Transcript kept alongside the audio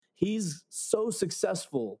He's so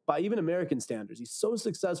successful by even American standards. He's so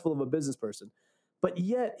successful of a business person, but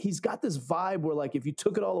yet he's got this vibe where like if you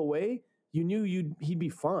took it all away, you knew he'd be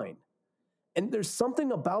fine. And there's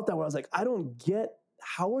something about that where I was like, I don't get,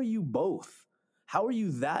 how are you both? How are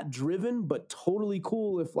you that driven but totally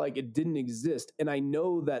cool if like it didn't exist? And I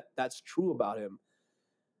know that that's true about him.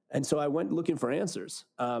 And so I went looking for answers.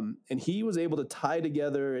 And he was able to tie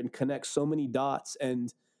together and connect so many dots.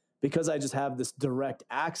 And because I just have this direct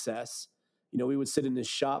access, we would sit in his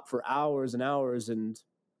shop for hours and hours and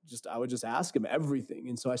I would just ask him everything.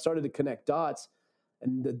 And so I started to connect dots,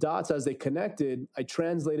 and the dots as they connected, I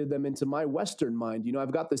translated them into my Western mind.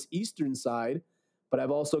 I've got this Eastern side, but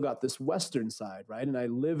I've also got this Western side, right? And I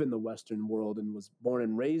live in the Western world and was born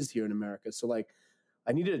and raised here in America. So like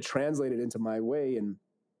I needed to translate it into my way. And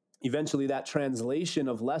eventually that translation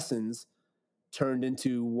of lessons turned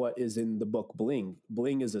into what is in the book Bling.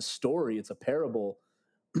 Bling is a story, it's a parable,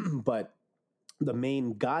 but the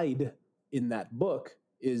main guide in that book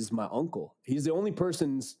is my uncle. He's the only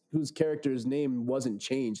person whose character's name wasn't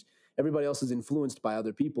changed. Everybody else is influenced by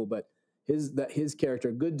other people, but his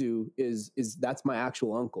character Goodu is that's my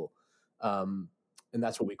actual uncle, and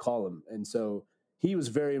that's what we call him. And so he was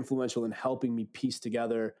very influential in helping me piece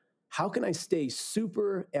together how can I stay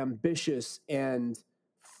super ambitious and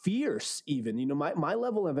fierce. Even my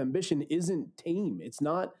level of ambition isn't tame. It's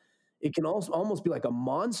not. It can also almost be like a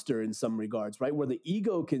monster in some regards, right? Where the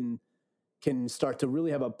ego can start to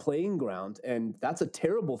really have a playing ground. And that's a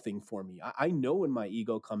terrible thing for me. I know when my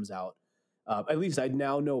ego comes out, at least I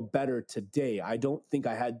now know better today. I don't think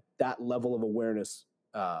I had that level of awareness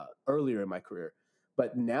earlier in my career.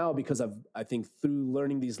 But now, because I think through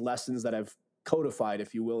learning these lessons that I've codified,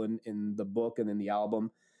 if you will, in the book and in the album,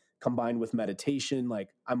 combined with meditation, like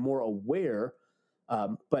I'm more aware,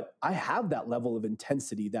 but I have that level of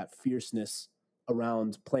intensity, that fierceness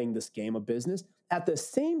around playing this game of business. At the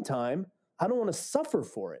same time, I don't want to suffer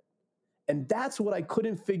for it. And that's what I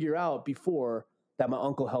couldn't figure out before that my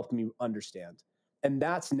uncle helped me understand. And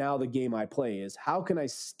that's now the game I play is how can I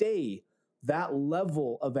stay that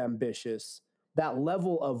level of ambitious, that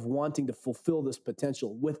level of wanting to fulfill this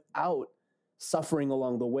potential without suffering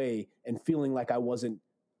along the way and feeling like I wasn't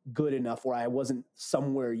good enough or I wasn't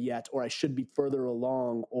somewhere yet or I should be further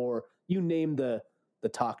along, or you name the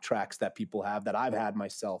talk tracks that people have that I've had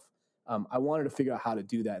myself. I wanted to figure out how to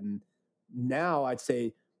do that. And now I'd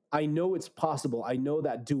say, I know it's possible. I know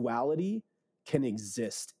that duality can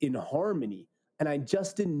exist in harmony. And I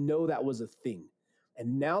just didn't know that was a thing.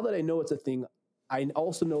 And now that I know it's a thing, I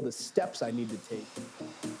also know the steps I need to take.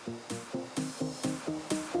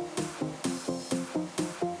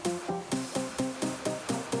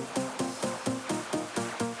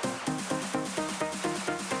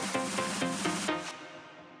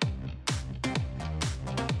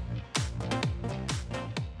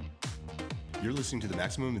 You're listening to the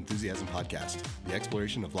Maximum Enthusiasm Podcast, the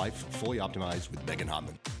exploration of life fully optimized with Megan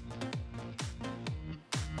Hotman.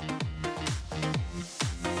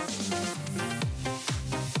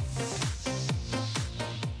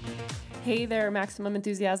 Hey there, Maximum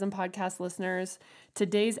Enthusiasm Podcast listeners.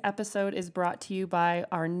 Today's episode is brought to you by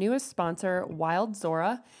our newest sponsor, Wild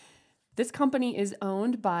Zora. This company is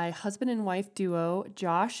owned by husband and wife duo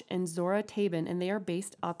Josh and Zora Tabin, and they are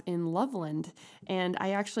based up in Loveland. And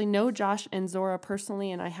I actually know Josh and Zora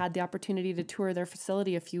personally, and I had the opportunity to tour their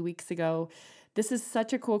facility a few weeks ago. This is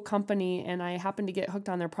such a cool company, and I happened to get hooked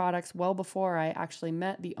on their products well before I actually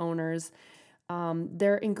met the owners.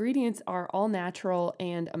 Their ingredients are all natural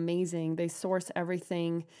and amazing. They source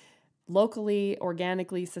everything locally,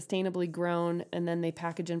 organically, sustainably grown, and then they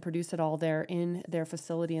package and produce it all there in their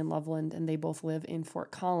facility in Loveland, and they both live in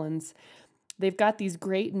Fort Collins. They've got these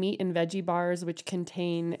great meat and veggie bars, which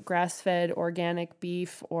contain grass-fed organic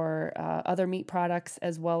beef or other meat products,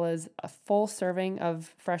 as well as a full serving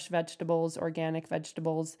of fresh vegetables, organic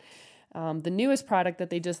vegetables. The newest product that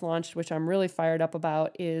they just launched, which I'm really fired up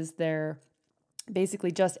about, is their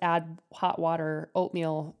basically just add hot water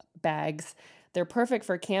oatmeal bags. They're perfect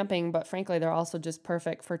for camping, but frankly, they're also just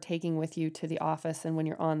perfect for taking with you to the office and when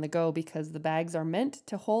you're on the go, because the bags are meant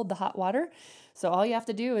to hold the hot water. So all you have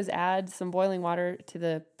to do is add some boiling water to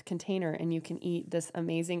the container and you can eat this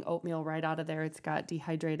amazing oatmeal right out of there. It's got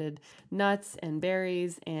dehydrated nuts and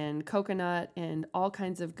berries and coconut and all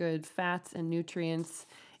kinds of good fats and nutrients.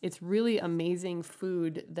 It's really amazing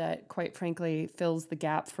food that, quite frankly, fills the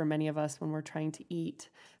gap for many of us when we're trying to eat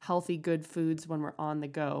healthy, good foods when we're on the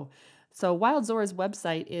go. So Wild Zora's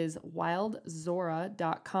website is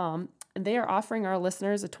wildzora.com, and they are offering our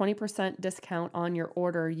listeners a 20% discount on your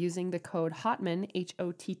order using the code HOTMAN,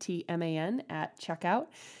 HOTTMAN, at checkout.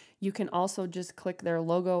 You can also just click their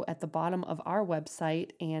logo at the bottom of our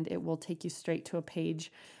website and it will take you straight to a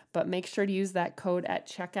page. But make sure to use that code at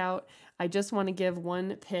checkout. I just want to give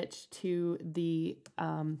one pitch to the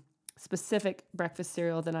specific breakfast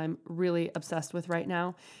cereal that I'm really obsessed with right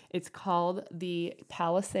now. It's called the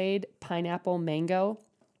Palisade Pineapple Mango.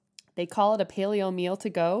 They call it a paleo meal to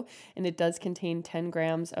go, and it does contain 10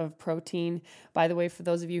 grams of protein. By the way, for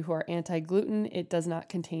those of you who are anti-gluten, it does not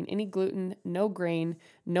contain any gluten, no grain,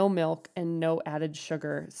 no milk, and no added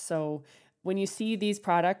sugar. So when you see these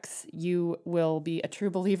products, you will be a true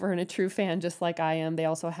believer and a true fan, just like I am. They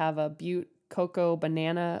also have a Butte Cocoa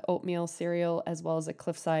Banana Oatmeal cereal, as well as a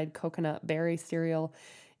Cliffside Coconut Berry cereal.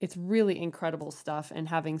 It's really incredible stuff, and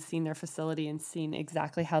having seen their facility and seen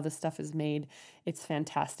exactly how this stuff is made, it's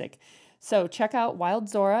fantastic. So check out Wild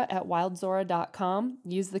Zora at wildzora.com.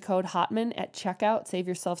 Use the code HOTMAN at checkout. Save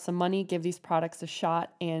yourself some money, give these products a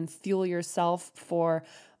shot, and fuel yourself for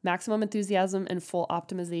maximum enthusiasm and full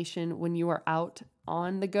optimization when you are out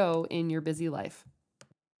on the go in your busy life.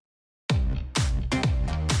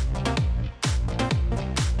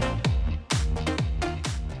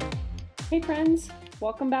 Hey friends,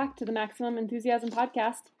 welcome back to the Maximum Enthusiasm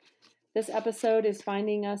Podcast. This episode is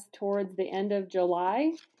finding us towards the end of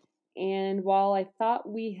July, and while I thought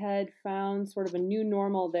we had found sort of a new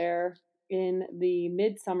normal there in the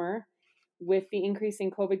midsummer, with the increase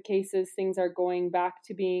in COVID cases, things are going back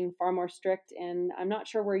to being far more strict, and I'm not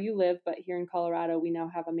sure where you live, but here in Colorado, we now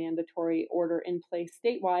have a mandatory order in place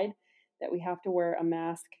statewide that we have to wear a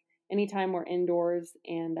mask anytime we're indoors,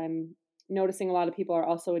 and I'm noticing a lot of people are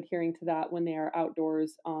also adhering to that when they are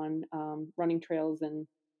outdoors on running trails and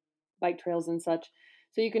bike trails and such.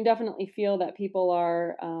 So you can definitely feel that people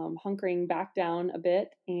are hunkering back down a bit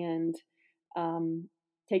and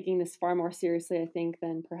taking this far more seriously, I think,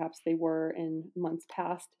 than perhaps they were in months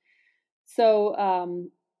past. So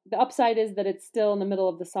the upside is that it's still in the middle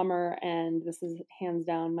of the summer, and this is hands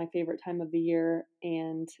down my favorite time of the year.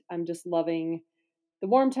 And I'm just loving the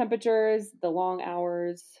warm temperatures, the long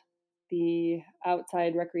hours, the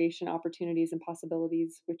outside recreation opportunities and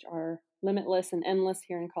possibilities, which are limitless and endless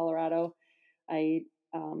here in Colorado. I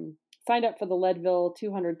signed up for the Leadville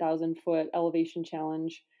 200,000 foot elevation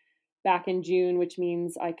challenge back in June, which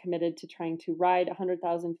means I committed to trying to ride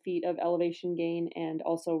 100,000 feet of elevation gain and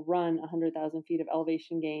also run 100,000 feet of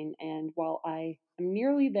elevation gain. And while I am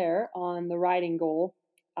nearly there on the riding goal,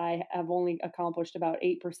 I have only accomplished about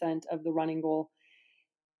 8% of the running goal.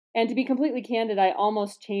 And to be completely candid, I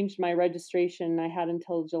almost changed my registration. I had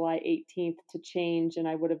until July 18th to change, and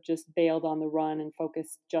I would have just bailed on the run and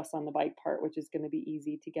focused just on the bike part, which is going to be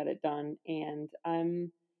easy to get it done. And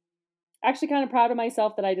I'm actually kind of proud of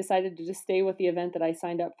myself that I decided to just stay with the event that I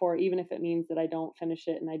signed up for, even if it means that I don't finish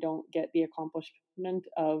it and I don't get the accomplishment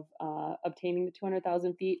of obtaining the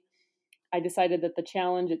 200,000 feet. I decided that the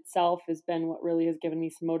challenge itself has been what really has given me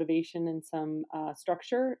some motivation and some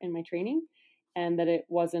structure in my training, and that it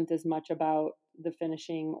wasn't as much about the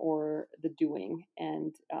finishing or the doing.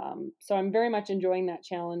 And so I'm very much enjoying that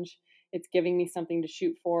challenge. It's giving me something to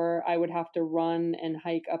shoot for. I would have to run and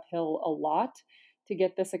hike uphill a lot to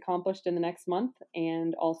get this accomplished in the next month.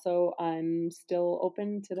 And also I'm still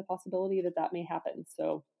open to the possibility that that may happen.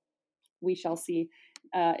 So we shall see.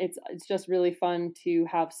 It's just really fun to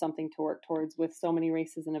have something to work towards with so many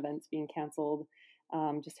races and events being canceled.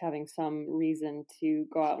 Just having some reason to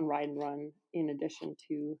go out and ride and run in addition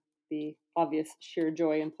to the obvious sheer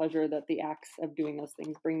joy and pleasure that the acts of doing those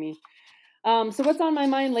things bring me. So what's on my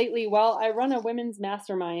mind lately? Well, I run a women's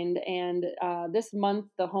mastermind, and this month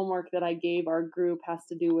the homework that I gave our group has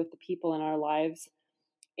to do with the people in our lives,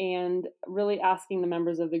 and really asking the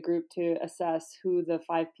members of the group to assess who the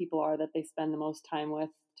 5 people are that they spend the most time with.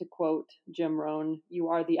 To quote Jim Rohn, "You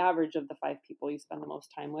are the average of the 5 people you spend the most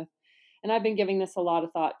time with." And I've been giving this a lot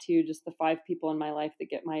of thought to, just the 5 people in my life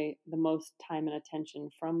that get the most time and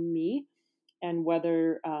attention from me, and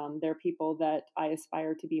whether they're people that I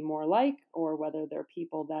aspire to be more like, or whether they're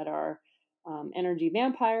people that are energy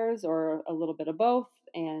vampires, or a little bit of both.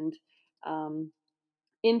 And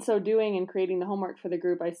in so doing and creating the homework for the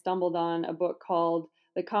group, I stumbled on a book called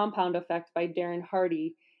The Compound Effect by Darren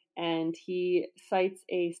Hardy. And he cites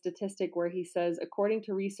a statistic where he says, according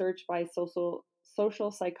to research by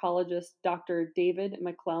social psychologist Dr. David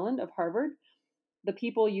McClelland of Harvard, the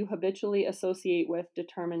people you habitually associate with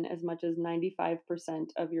determine as much as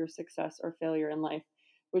 95% of your success or failure in life,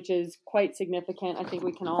 which is quite significant. I think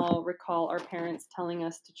we can all recall our parents telling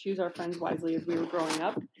us to choose our friends wisely as we were growing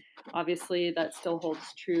up. Obviously, that still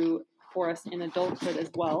holds true for us in adulthood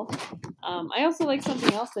as well. I also like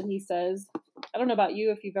something else that he says. I don't know about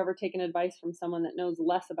you if you've ever taken advice from someone that knows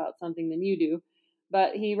less about something than you do,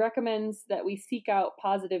 But he recommends that we seek out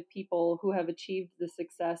positive people who have achieved the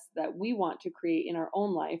success that we want to create in our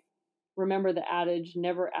own life. Remember the adage,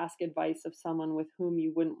 never ask advice of someone with whom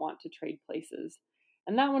you wouldn't want to trade places.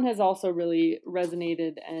 And that one has also really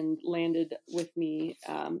resonated and landed with me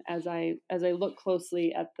as I look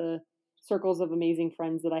closely at the circles of amazing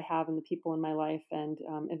friends that I have and the people in my life, and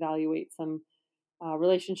evaluate some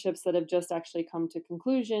relationships that have just actually come to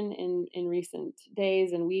conclusion in recent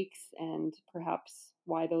days and weeks, and perhaps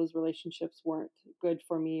why those relationships weren't good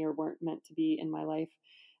for me or weren't meant to be in my life.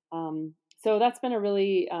 So that's been a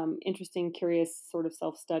really interesting, curious sort of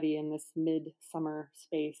self-study in this mid-summer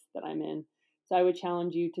space that I'm in. So I would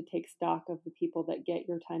challenge you to take stock of the people that get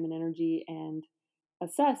your time and energy and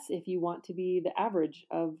assess if you want to be the average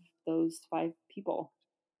of those 5 people.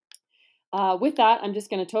 With that, I'm just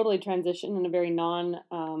going to totally transition in a very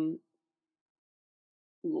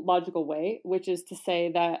non-logical way, which is to say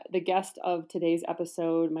that the guest of today's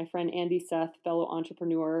episode, my friend Andy Seth, fellow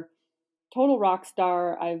entrepreneur, total rock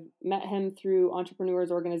star. I've met him through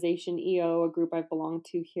Entrepreneurs Organization, EO, a group I've belonged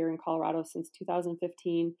to here in Colorado since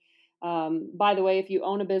 2015. By the way, if you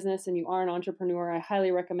own a business and you are an entrepreneur, I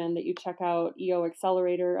highly recommend that you check out EO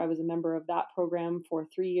Accelerator. I was a member of that program for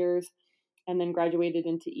 3 years and then graduated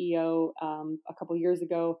into EO a couple years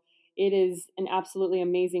ago. It is an absolutely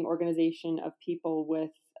amazing organization of people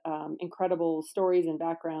with incredible stories and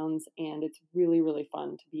backgrounds, and it's really, really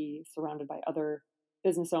fun to be surrounded by other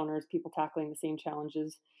business owners, people tackling the same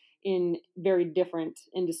challenges in very different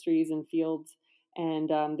industries and fields. And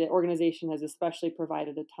the organization has especially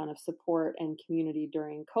provided a ton of support and community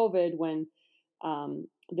during COVID, when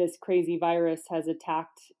this crazy virus has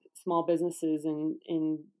attacked small businesses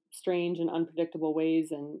in strange and unpredictable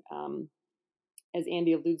ways. And as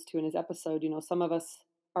Andy alludes to in his episode, some of us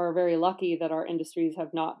are very lucky that our industries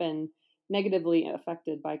have not been negatively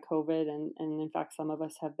affected by COVID. And in fact, some of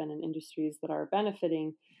us have been in industries that are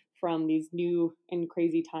benefiting from these new and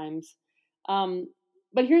crazy times.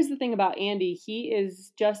 But here's the thing about Andy. He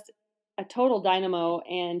is just a total dynamo,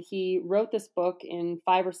 and he wrote this book in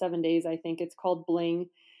 5 or 7 days, I think. It's called Bling.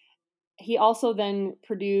 He also then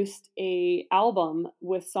produced an album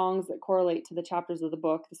with songs that correlate to the chapters of the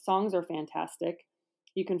book. The songs are fantastic.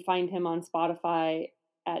 You can find him on Spotify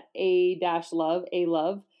at A-Love.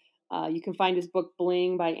 You can find his book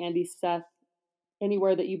Bling by Andy Seth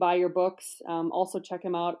anywhere that you buy your books. Also check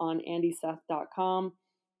him out on andyseth.com.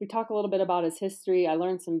 We talk a little bit about his history. I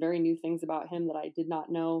learned some very new things about him that I did not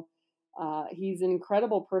know. He's an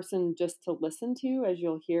incredible person just to listen to, as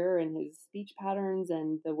you'll hear in his speech patterns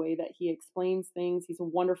and the way that he explains things. He's a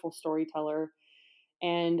wonderful storyteller.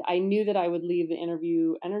 And I knew that I would leave the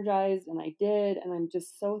interview energized, and I did. And I'm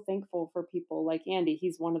just so thankful for people like Andy.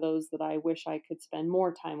 He's one of those that I wish I could spend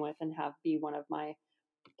more time with and have be one of my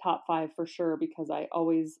top 5 for sure, because I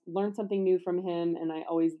always learn something new from him, and I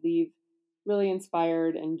always leave really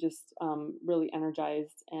inspired and just really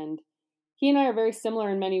energized. And he and I are very similar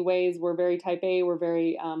in many ways. We're very type A. We're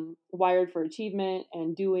very wired for achievement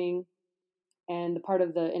and doing. And the part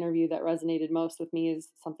of the interview that resonated most with me is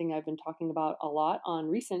something I've been talking about a lot on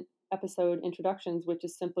recent episode introductions, which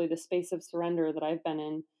is simply the space of surrender that I've been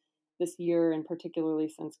in this year, and particularly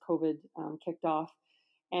since COVID kicked off.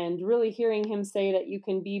 And really hearing him say that you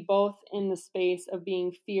can be both in the space of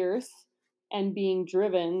being fierce and being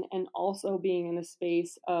driven, and also being in a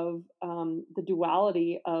space of the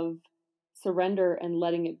duality of surrender and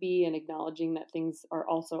letting it be, and acknowledging that things are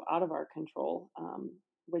also out of our control,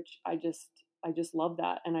 which I just love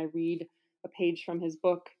that. And I read a page from his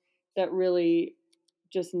book that really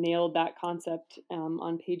just nailed that concept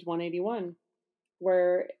on page 181,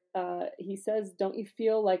 where he says, "Don't you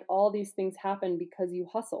feel like all these things happen because you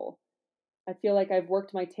hustle? I feel like I've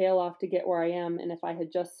worked my tail off to get where I am, and if I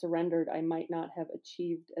had just surrendered, I might not have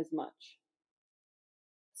achieved as much."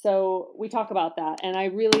 So we talk about that, and I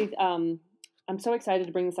really, I'm so excited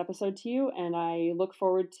to bring this episode to you, and I look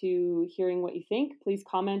forward to hearing what you think. Please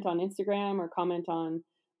comment on Instagram or comment on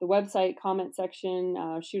the website comment section.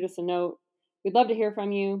 Shoot us a note. We'd love to hear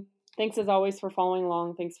from you. Thanks as always for following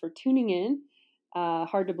along. Thanks for tuning in.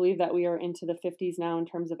 Hard to believe that we are into the 50s now in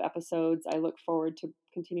terms of episodes. I look forward to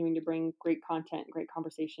continuing to bring great content, great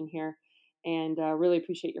conversation here, and really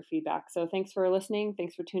appreciate your feedback. So thanks for listening.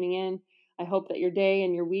 Thanks for tuning in. I hope that your day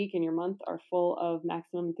and your week and your month are full of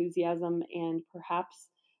maximum enthusiasm and perhaps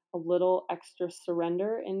a little extra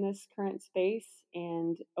surrender in this current space,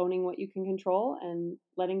 and owning what you can control and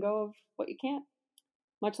letting go of what you can't.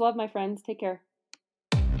 Much love, my friends. Take care.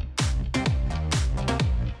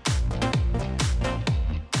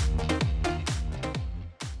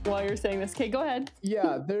 While you're saying this, okay, go ahead.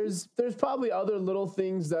 Yeah, there's probably other little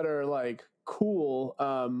things that are like cool.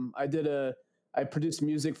 I produced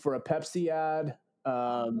music for a Pepsi ad.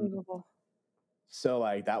 Unbelievable. So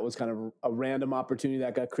like that was kind of a random opportunity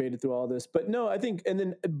that got created through all this. But no, I think, and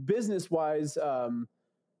then business wise,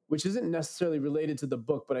 which isn't necessarily related to the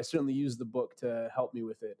book, but I certainly used the book to help me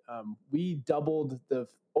with it. We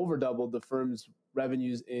over doubled the firm's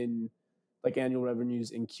revenues like annual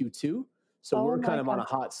revenues in Q2. So we're kind of on a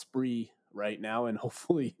hot spree right now, and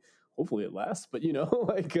hopefully it lasts. But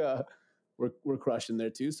like we're crushing there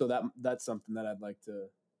too. So that's something that I'd like to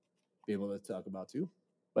be able to talk about too.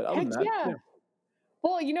 But other than that, yeah.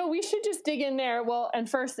 Well, we should just dig in there. Well, and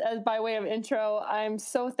first, as by way of intro, I'm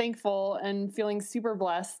so thankful and feeling super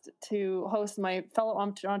blessed to host my fellow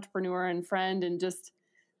entrepreneur and friend and just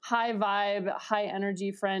high vibe, high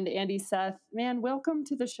energy friend, Andy Seth. Man, welcome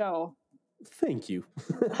to the show. Thank you.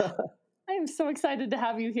 I am so excited to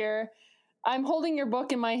have you here. I'm holding your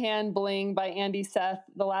book in my hand, Bling, by Andy Seth.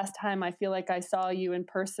 The last time I feel like I saw you in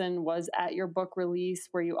person was at your book release,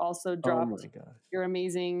 where you also dropped your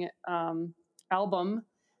amazing album.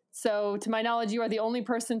 So to my knowledge, you are the only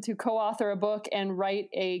person to co-author a book and write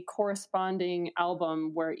a corresponding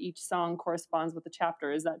album where each song corresponds with a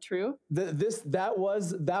chapter. Is that true? That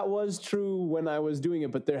was true when I was doing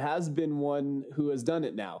it, but there has been one who has done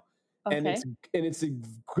it now. Okay. And it's a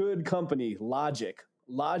good company, Logic.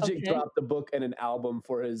 Logic dropped a book and an album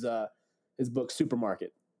for his book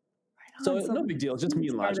Supermarket. Right on, so no big deal, just me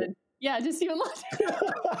and Logic. Yeah, just you and Logic.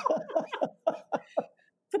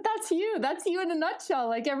 But that's you. That's you in a nutshell.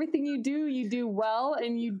 Like everything you do well,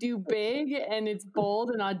 and you do big, and it's bold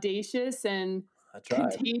and audacious and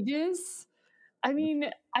contagious. I mean,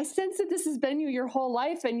 I sense that this has been you your whole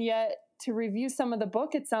life, and yet to review some of the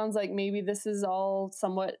book, it sounds like maybe this is all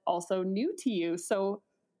somewhat also new to you. So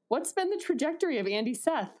what's been the trajectory of Andy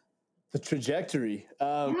Seth? The trajectory.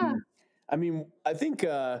 I mean, I think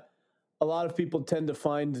a lot of people tend to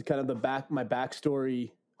find kind of my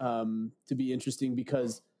backstory to be interesting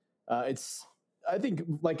because I think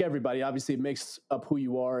like everybody, obviously it makes up who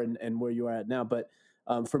you are and where you are at now. But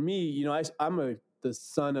for me, I'm the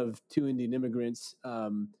son of two Indian immigrants,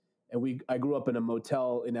 and I grew up in a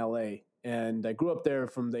motel in LA, and I grew up there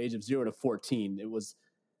from the age of 0 to 14. It was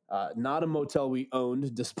not a motel we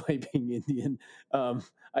owned, despite being Indian. I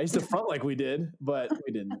used to front like we did, but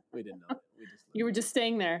we didn't know it. You were just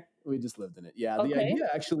staying there. We just lived in it. Yeah. Okay. The idea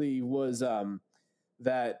actually was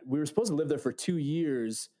that we were supposed to live there for 2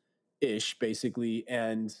 years-ish, basically.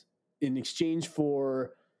 And in exchange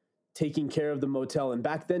for taking care of the motel, and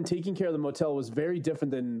back then taking care of the motel was very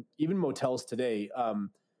different than even motels today.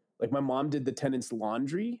 Like my mom did the tenants'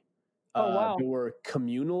 laundry. Wow. There were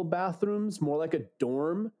communal bathrooms, more like a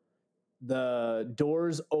dorm. The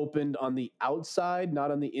doors opened on the outside,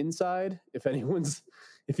 not on the inside. If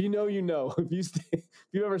you know, you know. If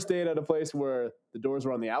you ever stayed at a place where the doors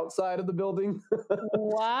were on the outside of the building.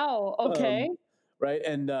 Wow. Okay. Right.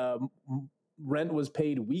 And rent was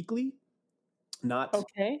paid weekly, not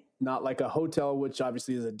like a hotel, which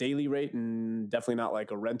obviously is a daily rate, and definitely not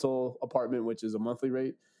like a rental apartment, which is a monthly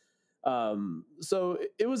rate. So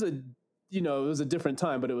it was a different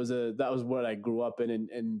time, but that was what I grew up in,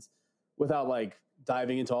 and without like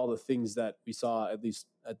diving into all the things that we saw, at least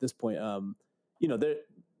at this point, I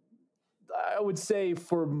would say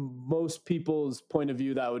for most people's point of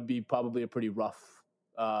view, that would be probably a pretty rough,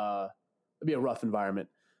 it'd be a rough environment,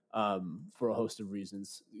 for a host of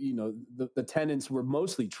reasons. The tenants were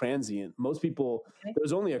mostly transient. Most people, there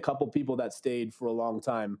was only a couple people that stayed for a long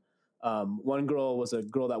time. One girl was a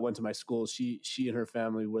girl that went to my school. She and her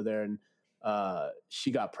family were there, and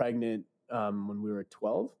she got pregnant when we were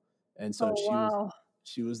 12, and so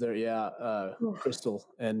she was there. Yeah, Crystal,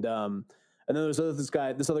 and then there was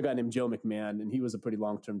this other guy named Joe McMahon, and he was a pretty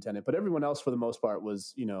long-term tenant. But everyone else, for the most part,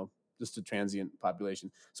 was just a transient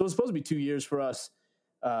population. So it was supposed to be 2 years for us,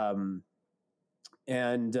 and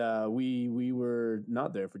we were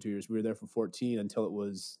not there for 2 years. We were there for 14 until it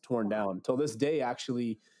was torn down. Till this day,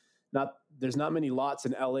 actually. There's not many lots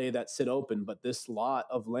in LA that sit open, but this lot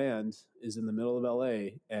of land is in the middle of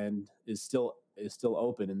LA and is still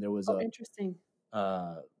open. And there was interesting.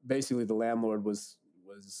 Basically the landlord was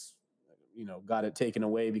got it taken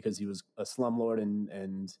away because he was a slumlord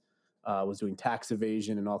and was doing tax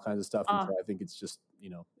evasion and all kinds of stuff. And so I think it's just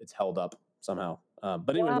it's held up somehow.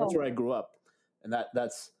 But anyway, that's where I grew up, and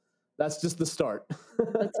that's just the start.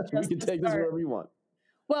 We can take this wherever you want.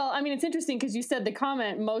 Well, I mean, it's interesting because you said the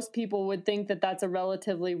comment, most people would think that that's a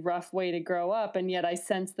relatively rough way to grow up. And yet I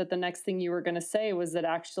sense that the next thing you were going to say was that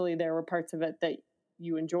actually there were parts of it that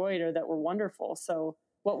you enjoyed or that were wonderful. So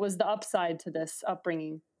what was the upside to this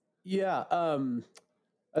upbringing? Yeah, that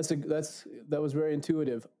was very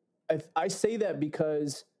intuitive. I say that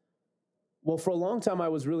because, well, for a long time I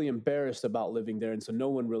was really embarrassed about living there, and so no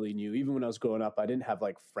one really knew. Even when I was growing up, I didn't have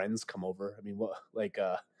like friends come over. I mean, what like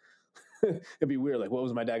it'd be weird. Like, what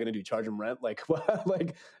was my dad gonna do? Charge him rent? Like, what?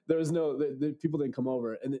 Like, there was no the people didn't come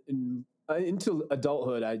over, and into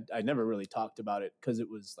adulthood, I never really talked about it because it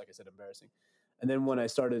was, like I said, embarrassing. And then when I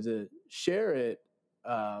started to share it,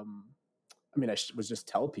 I mean, was just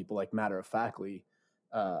tell people like matter of factly.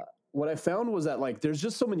 What I found was that like there's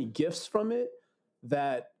just so many gifts from it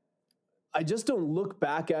that I just don't look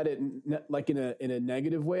back at it like in a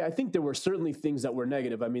negative way. I think there were certainly things that were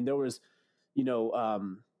negative. I mean, there was, you know,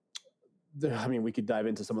 I mean, we could dive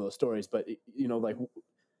into some of those stories, but you know, like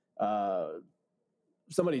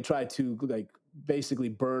somebody tried to like basically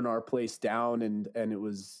burn our place down, and it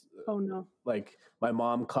was Oh no. like my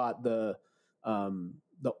mom caught the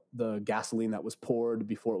gasoline that was poured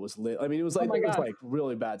before it was lit. I mean, it was like it was like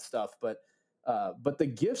really bad stuff. But the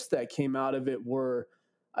gifts that came out of it were,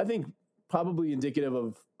 I think, probably indicative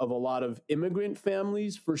of a lot of immigrant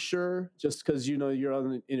families for sure. Just because you know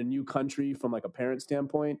you're in a new country from like a parent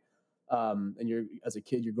standpoint, and you're as a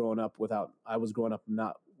kid you're growing up without. I was growing up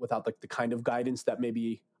not without like the kind of guidance that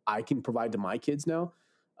maybe I can provide to my kids now.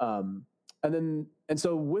 And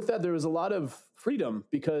so with that, there was a lot of freedom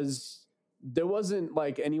because there wasn't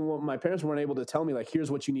like anyone, my parents weren't able to tell me like, here's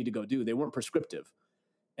what you need to go do. They weren't prescriptive.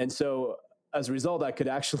 And so as a result, I could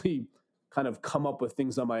actually kind of come up with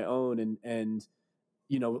things on my own. And,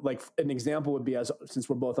 you know, like an example would be since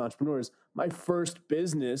we're both entrepreneurs, my first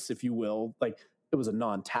business, if you will, like it was a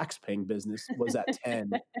non-tax paying business, was at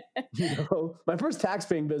 10. You know, my first tax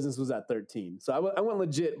paying business was at 13. So I went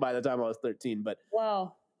legit by the time I was 13, but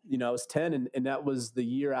wow. You know, I was 10 and that was the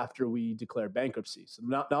year after we declared bankruptcy. So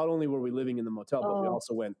not only were we living in the motel, but we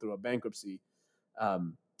also went through a bankruptcy.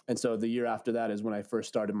 And so the year after that is when I first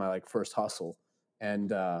started my like first hustle. And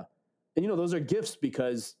you know, those are gifts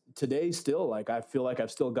because today still, like, I feel like I've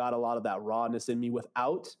still got a lot of that rawness in me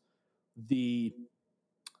without the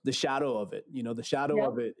shadow of it. You know, the shadow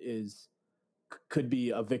of it could be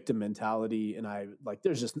a victim mentality. And I like,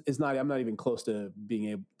 I'm not even close to being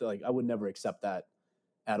able to, like, I would never accept that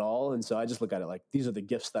at all. And so I just look at it like, these are the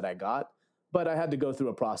gifts that I got, but I had to go through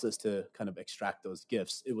a process to kind of extract those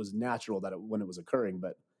gifts. It was natural that when it was occurring,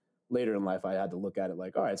 but later in life, I had to look at it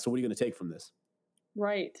like, all right, so what are you going to take from this?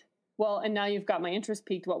 Right. Well, and now you've got my interest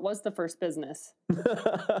peaked. What was the first business?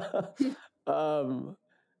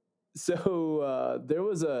 So there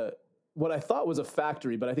was what I thought was a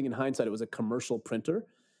factory, but I think in hindsight, it was a commercial printer.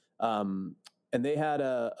 And they had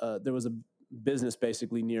there was a business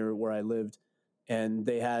basically near where I lived, and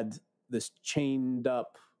they had this chained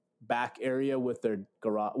up back area with their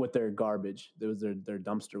garage, with their garbage. There was their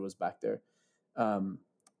dumpster was back there.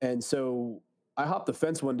 And so I hopped the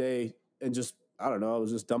fence one day and just, I don't know, I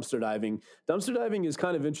was just dumpster diving. Dumpster diving is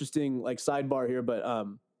kind of interesting, like sidebar here, but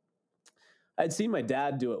I'd seen my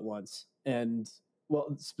dad do it once. And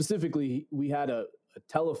well, specifically, we had a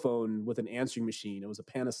telephone with an answering machine. It was a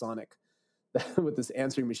Panasonic with this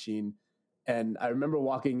answering machine. And I remember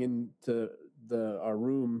walking into our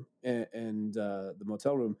room and the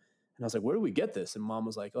motel room, and I was like, "Where do we get this?" And Mom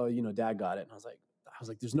was like, "Oh, you know, Dad got it." And I was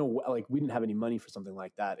like, "There's no way, like, we didn't have any money for something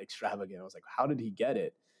like that extravagant." I was like, "How did he get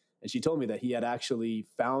it?" And she told me that he had actually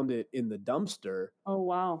found it in the dumpster. Oh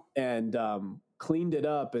wow! And cleaned it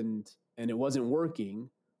up, and it wasn't working,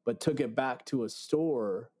 but took it back to a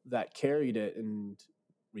store that carried it and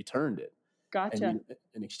returned it. Gotcha.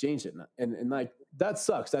 And exchanged it. And like, that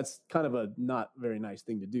sucks. That's kind of a not very nice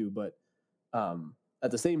thing to do. But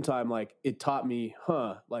at the same time, like, it taught me,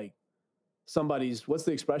 like what's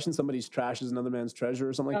the expression? Somebody's trash is another man's treasure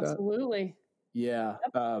or something like that. Absolutely. Yeah.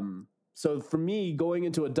 Yep. So for me, going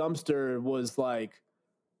into a dumpster was like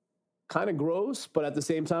kind of gross, but at the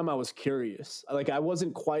same time, I was curious. Like, I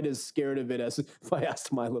wasn't quite as scared of it as if I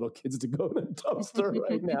asked my little kids to go in a dumpster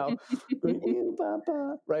right now. Like, ew,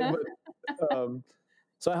 papa. Right. But,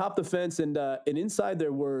 so I hopped the fence, and inside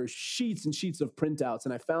there were sheets and sheets of printouts,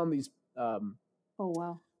 and I found these. Oh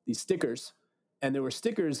wow! These stickers, and there were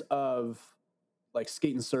stickers of like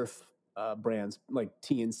skate and surf brands like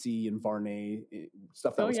TNC and Varney,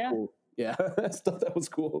 stuff that was cool. Yeah, stuff that was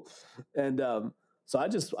cool. And so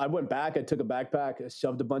I went back. I took a backpack, I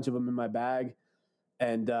shoved a bunch of them in my bag,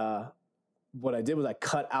 and what I did was I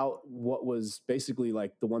cut out what was basically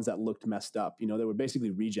like the ones that looked messed up. You know, they were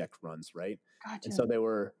basically reject runs, right? Gotcha. And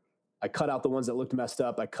so I cut out the ones that looked messed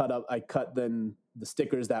up. I cut then the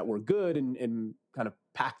stickers that were good and kind of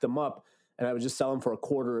packed them up, and I would just sell them for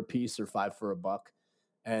 $0.25 a piece or $5 for $1.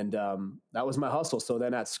 And that was my hustle. So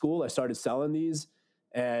then at school, I started selling these,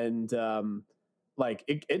 and like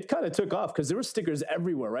it kind of took off because there were stickers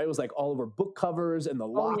everywhere, right? It was like all over book covers and the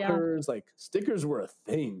lockers. Like stickers were a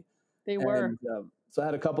thing. They were. And, so I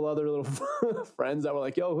had a couple other little friends that were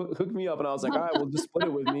like, yo, hook me up. And I was like, all right, well, just split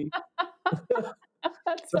it with me.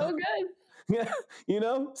 That's so good. Yeah,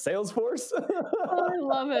 Salesforce. I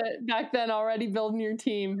love it. Back then, already building your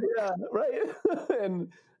team. Yeah, right. and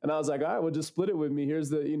I was like, all right, well, just split it with me. Here's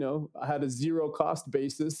the, I had a zero cost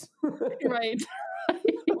basis. Right.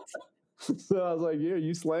 So I was like, yeah,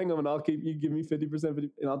 you slang them and you give me 50%,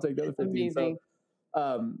 and I'll take the other 50%. Amazing.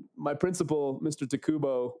 So, my principal, Mr.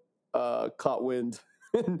 Takubo, caught wind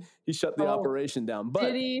and he shut the operation down. But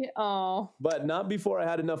did he? Oh. But not before I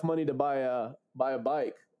had enough money to buy a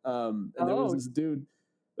bike. And there was this dude.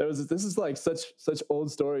 This is like such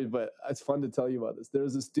old stories, but it's fun to tell you about this. There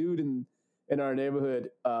was this dude in our neighborhood.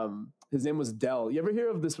 His name was Del. You ever hear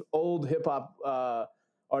of this old hip hop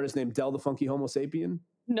artist named Del the Funky Homo Sapien?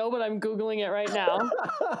 No, but I'm Googling it right now.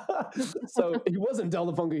 So he wasn't Del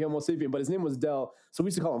the Funky Homo Sapien, but his name was Del. So we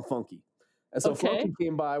used to call him Funky. And so Funky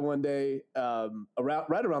came by one day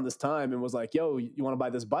right around this time and was like, yo, you want to buy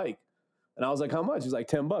this bike? And I was like, how much? He's like,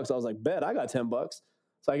 $10. I was like, bet, I got $10.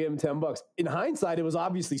 So I gave him $10. In hindsight, it was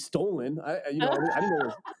obviously stolen. I didn't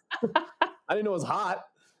know it was hot,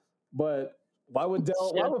 but why would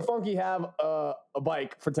Funky have a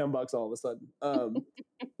bike for $10 all of a sudden?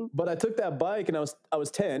 But I took that bike and I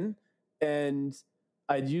was 10 and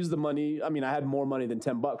I'd used the money. I mean, I had more money than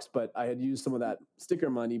 $10, but I had used some of that sticker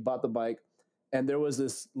money, bought the bike. And there was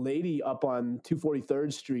this lady up on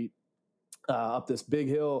 243rd Street, up this big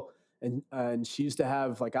hill. And she used to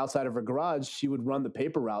have, like, outside of her garage, she would run the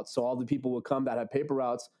paper routes. So all the people would come that had paper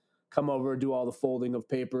routes, come over, do all the folding of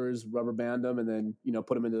papers, rubber band them, and then,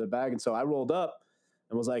 put them into the bag. And so I rolled up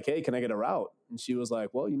and was like, hey, can I get a route? And she was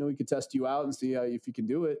like, well, we could test you out and see if you can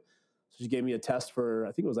do it. So she gave me a test for,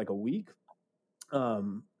 I think it was like a week.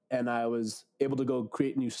 And I was able to go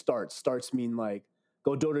create new starts. Starts mean like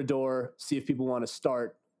go door to door, see if people want to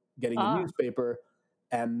start getting a newspaper.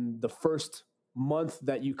 And the first month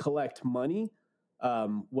that you collect money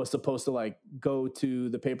was supposed to like go to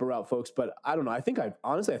the paper route folks. But I don't know. I think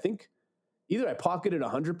either I pocketed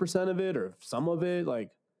 100% of it or some of it. Like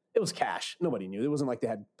it was cash. Nobody knew. It wasn't like they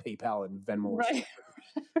had PayPal and Venmo. Right.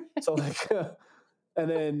 So like, and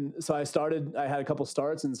then, so I had a couple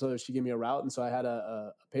starts and so she gave me a route. And so I had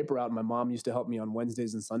a paper route and my mom used to help me on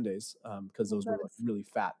Wednesdays and Sundays because those were like really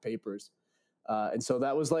fat papers. And so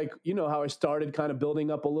that was like, how I started kind of building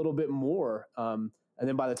up a little bit more. And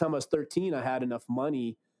then by the time I was 13, I had enough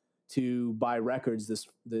money to buy records.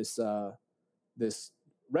 This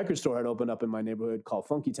record store had opened up in my neighborhood called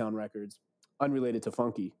Funky Town Records, unrelated to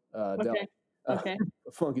Funky. Okay.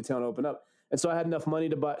 Funky Town opened up. And so I had enough money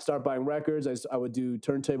to start buying records. I would do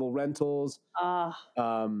turntable rentals.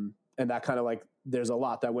 And that kind of like, there's a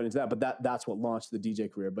lot that went into that, but that's what launched the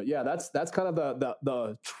DJ career. But yeah, that's kind of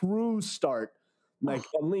the true start. Like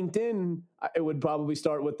on LinkedIn, it would probably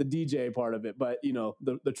start with the DJ part of it. But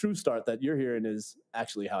the true start that you're hearing is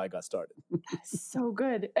actually how I got started. So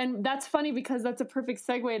good. And that's funny because that's a perfect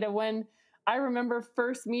segue to when I remember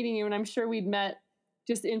first meeting you, and I'm sure we'd met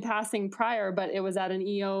just in passing prior, but it was at an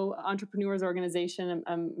EO entrepreneurs organization.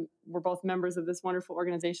 We're both members of this wonderful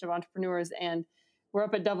organization of entrepreneurs, and we're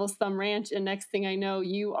up at Devil's Thumb Ranch. And next thing I know,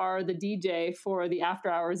 you are the DJ for the after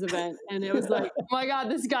hours event. And it was like, oh my God,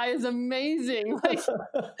 this guy is amazing. Like,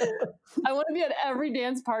 I want to be at every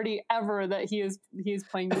dance party ever that he is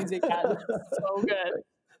playing music at. It's so good.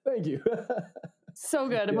 Thank you. So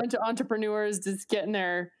good. A bunch of entrepreneurs just getting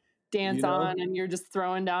their dance on, and you're just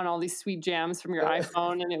throwing down all these sweet jams from your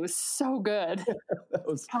iPhone, and it was so good.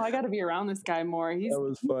 I got to be around this guy more. That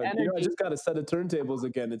was fun. I just got a set of turntables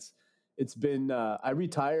again. It's been I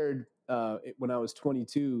retired when I was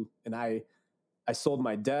 22, and I sold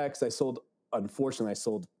my decks. Unfortunately, I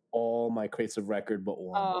sold all my crates of record but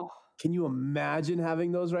one. Oh. Can you imagine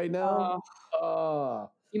having those right now?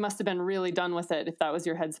 You must have been really done with it if that was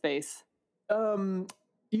your headspace.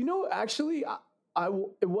 Actually,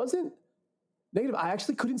 it wasn't negative. I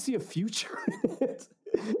actually couldn't see a future in it.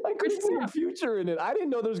 I couldn't see a future in it. I didn't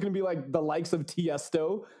know there was going to be like the likes of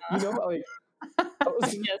Tiesto, like.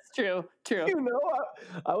 Yes, true.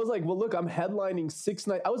 I was like, well, look, I'm headlining 6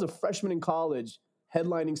 nights. I was a freshman in college,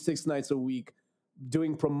 headlining 6 nights a week,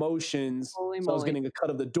 doing promotions. Holy so moly. I was getting a cut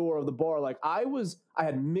of the door of the bar. Like I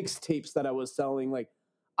had mixtapes that I was selling. Like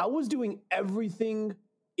I was doing everything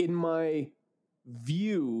in my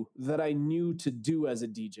view that I knew to do as a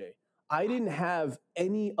DJ. I didn't have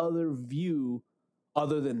any other view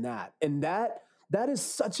other than that. And that is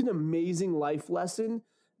such an amazing life lesson,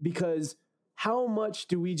 because how much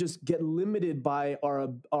do we just get limited by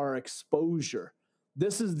our exposure?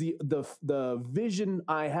 this is the vision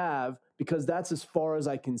I have because that's as far as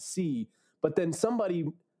I can see. But then somebody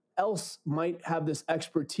else might have this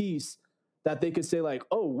expertise that they could say like,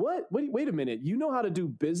 oh, what? Wait a minute. You know how to do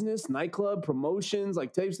business, nightclub, promotions,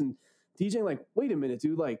 like tapes and DJing? Like, wait a minute,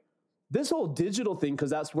 dude. Like this whole digital thing, because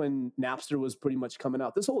that's when Napster was pretty much coming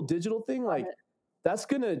out. This whole digital thing, like that's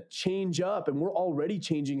going to change up, and we're already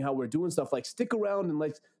changing how we're doing stuff. Like stick around and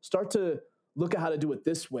like start to look at how to do it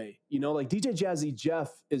this way. You know, like DJ Jazzy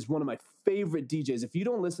Jeff is one of my favorite DJs. If you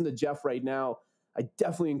don't listen to Jeff right now, I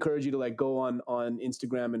definitely encourage you to like go on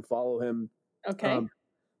Instagram and follow him. Okay.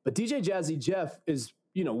 But DJ Jazzy Jeff is,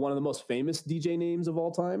 you know, one of the most famous DJ names of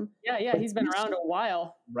all time. Yeah. He's been around a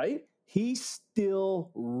while. Right? He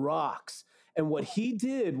still rocks. And what he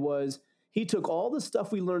did was he took all the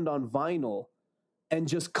stuff we learned on vinyl and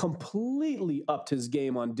just completely upped his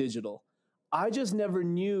game on digital. I just never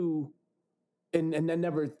knew and I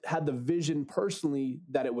never had the vision personally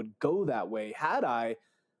that it would go that way. Had I,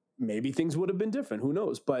 maybe things would have been different. Who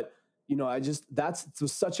knows? But, you know, that's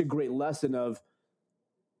such a great lesson of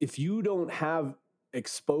if you don't have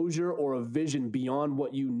exposure or a vision beyond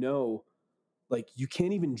what you know, like you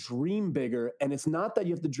can't even dream bigger. And it's not that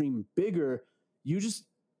you have to dream bigger. You just,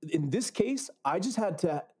 in this case, I just had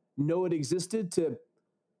to know it existed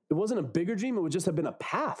it wasn't a bigger dream. It would just have been a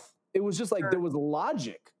path. It was just like, there was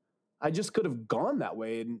logic. I just could have gone that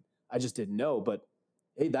way and I just didn't know. But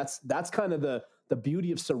hey, that's kind of the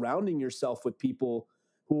beauty of surrounding yourself with people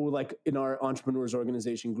who, like in our entrepreneurs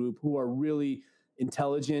organization group, who are really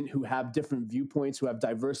intelligent, who have different viewpoints, who have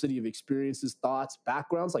diversity of experiences, thoughts,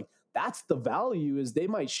 backgrounds. Like that's the value, is they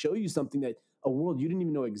might show you something that a world you didn't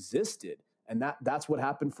even know existed. And that's what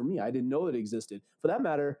happened for me. I didn't know it existed. For that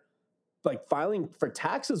matter, like filing for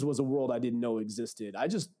taxes was a world I didn't know existed. I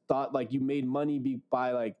just thought like you made money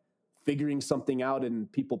by like figuring something out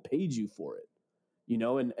and people paid you for it, you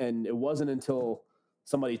know? And it wasn't until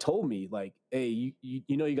somebody told me like, hey,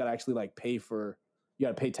 you know, you got to actually like you got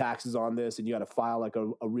to pay taxes on this and you got to file like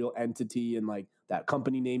a real entity and like that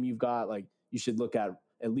company name you've got, like you should look at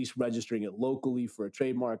least registering it locally for a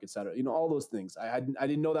trademark, et cetera. You know, all those things. I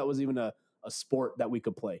didn't know that was even a sport that we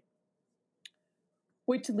could play.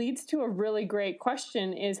 Which leads to a really great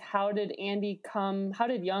question is how did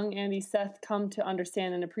young Andy Seth come to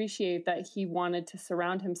understand and appreciate that he wanted to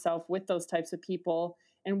surround himself with those types of people?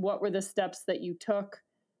 And what were the steps that you took?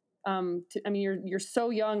 You're so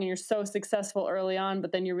young and you're so successful early on,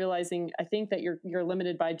 but then you're realizing, I think that you're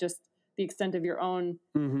limited by just the extent of your own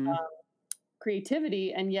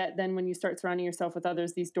creativity. And yet then when you start surrounding yourself with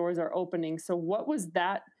others, these doors are opening. So what was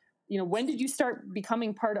that, you know, when did you start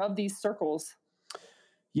becoming part of these circles?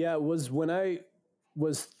 Yeah, it was when I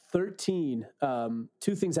was 13.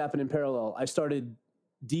 Two things happened in parallel. I started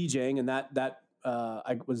DJing, and that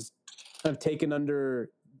I was kind of taken under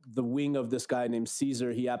the wing of this guy named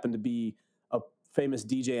Caesar. He happened to be a famous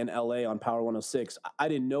DJ in LA on Power 106. I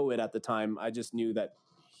didn't know it at the time. I just knew that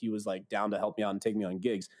he was like down to help me out and take me on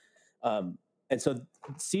gigs. And so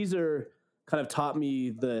Caesar kind of taught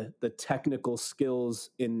me the technical skills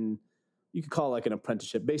in, you could call it like an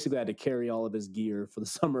apprenticeship. Basically, I had to carry all of his gear for the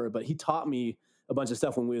summer, but he taught me a bunch of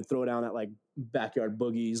stuff when we would throw down at like backyard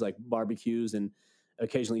boogies, like barbecues, and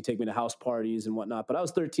occasionally take me to house parties and whatnot. But I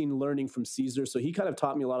was 13 learning from Caesar, so he kind of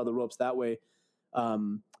taught me a lot of the ropes that way.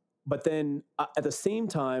 But then at the same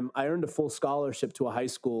time, I earned a full scholarship to a high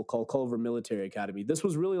school called Culver Military Academy. This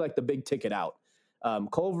was really like the big ticket out.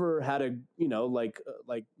 Culver had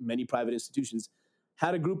like many private institutions,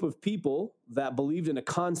 had a group of people that believed in a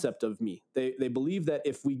concept of me. They believed that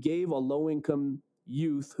if we gave a low-income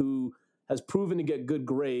youth who has proven to get good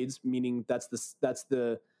grades, meaning that's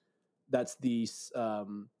the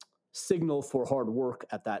signal for hard work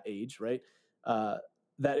at that age, right?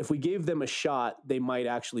 That if we gave them a shot, they might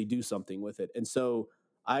actually do something with it. And so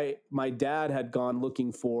my dad had gone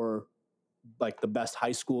looking for like the best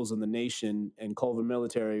high schools in the nation, and Culver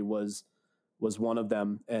Military was one of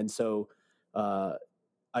them. And so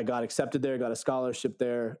I got accepted there, got a scholarship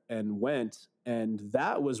there, and went. And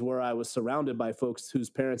that was where I was surrounded by folks whose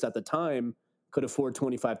parents at the time could afford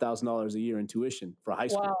 $25,000 a year in tuition for high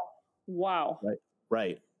school. Wow.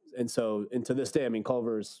 Right. And so, and to this day, I mean,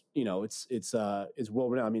 Culver's, it's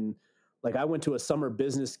world renowned. I mean, like I went to a summer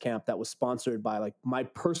business camp that was sponsored by, like, my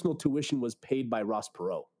personal tuition was paid by Ross Perot.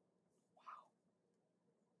 Wow.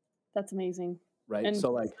 That's amazing. Right. And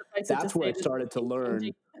so like, that's where I started to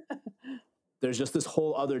learn there's just this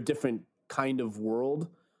whole other different kind of world.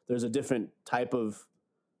 There's a different type of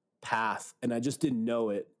path, and I just didn't know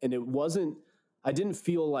it. And I didn't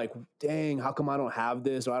feel like, dang, how come I don't have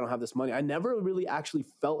this or I don't have this money? I never really actually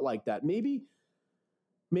felt like that. Maybe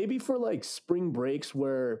maybe for like spring breaks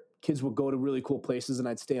where kids would go to really cool places and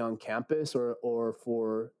I'd stay on campus, or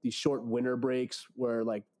for these short winter breaks where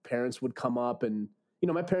like parents would come up and,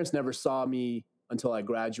 my parents never saw me until I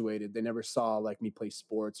graduated. They never saw like me play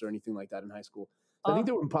sports or anything like that in high school. So I think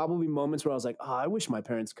there were probably moments where I was like, oh, I wish my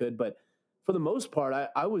parents could. But for the most part,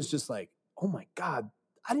 I was just like, oh my God,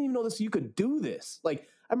 I didn't even know you could do this. Like,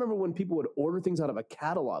 I remember when people would order things out of a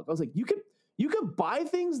catalog. I was like, you could buy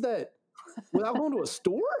things that without going to a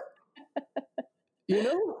store?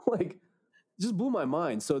 Like, just blew my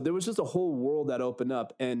mind. So there was just a whole world that opened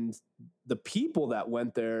up, and the people that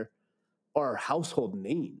went there are household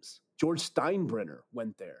names. George Steinbrenner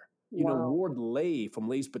went there. Wow. Ward Lay from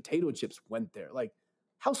Lay's Potato Chips went there. Like,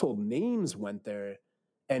 household names went there.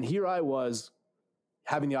 And here I was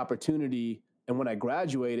having the opportunity. And when I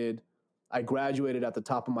graduated at the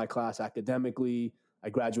top of my class academically. I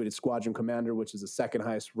graduated squadron commander, which is the second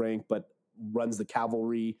highest rank, but runs the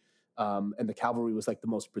cavalry. And the cavalry was like the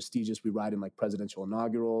most prestigious. We ride in like presidential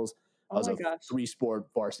inaugurals. I was a 3-sport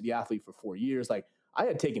varsity athlete for 4 years. Like, I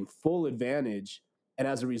had taken full advantage. And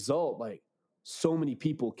as a result, like, so many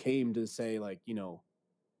people came to say, like,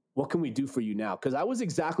 what can we do for you now? Because I was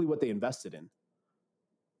exactly what they invested in.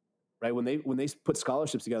 Right? When they put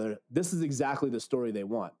scholarships together, this is exactly the story they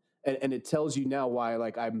want. And it tells you now why,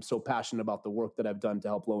 like, I'm so passionate about the work that I've done to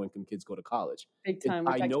help low-income kids go to college. Big time,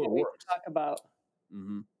 which I know can't wait to talk about.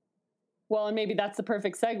 Mm-hmm. Well, and maybe that's the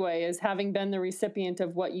perfect segue, is having been the recipient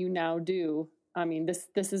of what you now do. I mean,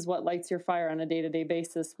 this is what lights your fire on a day-to-day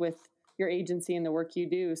basis with your agency and the work you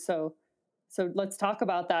do. So let's talk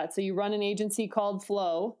about that. So you run an agency called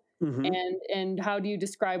Flow, mm-hmm. and how do you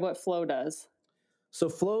describe what Flow does? So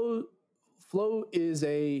Flow is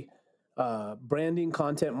a branding,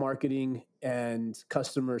 content marketing, and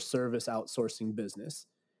customer service outsourcing business.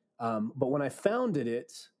 But when I founded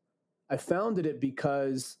it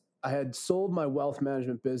because I had sold my wealth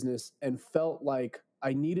management business and felt like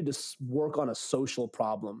I needed to work on a social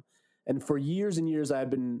problem. And for years and years, I had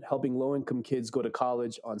been helping low-income kids go to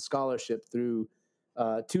college on scholarship through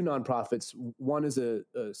 2 nonprofits. One is a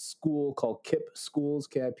school called KIPP Schools,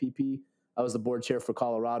 KIPP. I was the board chair for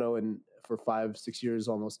Colorado and for 5-6 years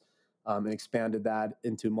almost, and expanded that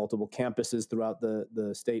into multiple campuses throughout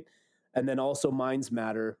the state. And then also Minds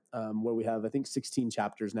Matter, where we have, I think, 16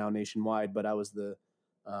 chapters now nationwide, but I was the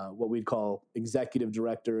what we'd call executive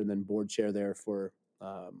director and then board chair there for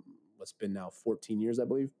what's been now 14 years, I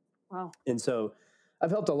believe. Wow. And so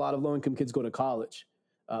I've helped a lot of low-income kids go to college,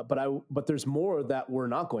 but there's more that were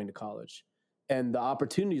not going to college. And the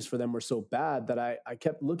opportunities for them were so bad that I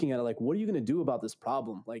kept looking at it like, what are you going to do about this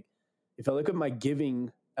problem? Like, if I look at my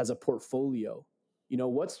giving as a portfolio,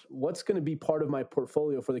 what's going to be part of my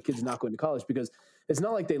portfolio for the kids not going to college? Because it's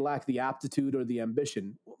not like they lack the aptitude or the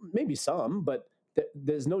ambition. Maybe some, but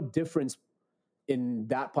there's no difference in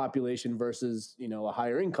that population versus, a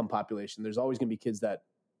higher income population. There's always going to be kids that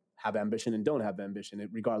have ambition and don't have ambition,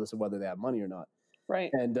 regardless of whether they have money or not.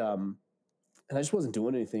 Right. And I just wasn't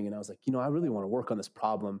doing anything. And I was like, I really want to work on this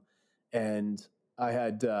problem. And I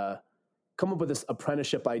had come up with this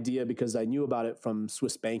apprenticeship idea because I knew about it from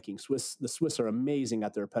Swiss banking. The Swiss are amazing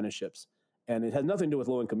at their apprenticeships. And it has nothing to do with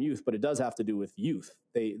low-income youth, but it does have to do with youth.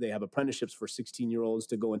 They have apprenticeships for 16-year-olds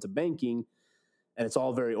to go into banking, and it's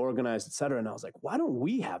all very organized, et cetera. And I was like, why don't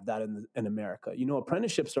we have that in America?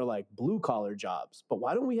 Apprenticeships are like blue-collar jobs, but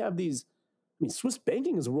why don't we have these? I mean, Swiss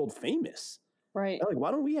banking is world famous. Right. Like,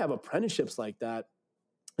 why don't we have apprenticeships like that?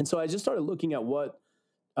 And so I just started looking at what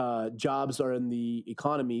jobs are in the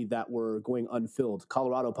economy that were going unfilled.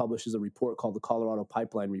 Colorado publishes a report called the Colorado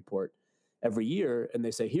Pipeline Report every year, and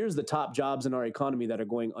they say, here's the top jobs in our economy that are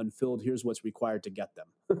going unfilled. Here's what's required to get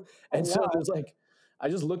them. And so it was like, I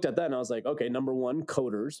just looked at that and I was like, okay, number 1,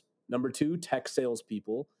 coders. Number 2, tech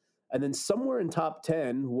salespeople. And then somewhere in top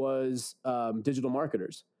 10 was digital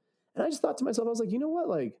marketers. And I just thought to myself, I was like, you know what?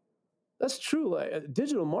 Like, that's true. Like, a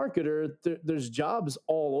digital marketer, there's jobs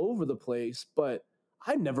all over the place, but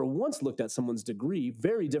I never once looked at someone's degree,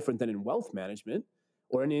 very different than in wealth management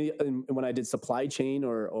or when I did supply chain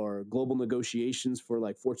or global negotiations for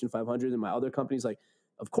like Fortune 500 and my other companies. Like,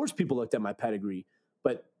 of course, people looked at my pedigree,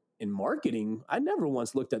 but in marketing, I never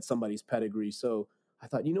once looked at somebody's pedigree. So I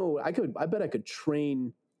thought, I bet I could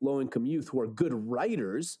train low-income youth who are good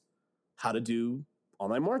writers how to do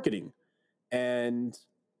online marketing. And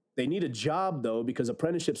they need a job, though, because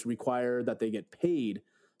apprenticeships require that they get paid.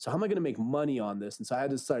 So how am I going to make money on this? And so I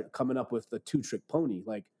had to start coming up with the 2-trick pony.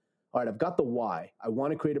 Like, all right, I've got the why. I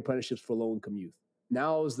want to create apprenticeships for low-income youth.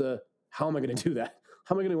 Now is the how am I going to do that?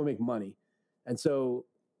 How am I going to make money? And so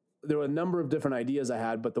there were a number of different ideas I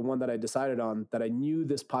had, but the one that I decided on that I knew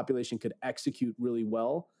this population could execute really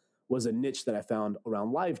well was a niche that I found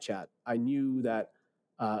around live chat. I knew that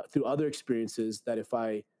through other experiences that if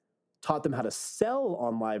I taught them how to sell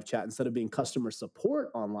on live chat instead of being customer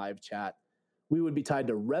support on live chat, we would be tied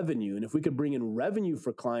to revenue. And if we could bring in revenue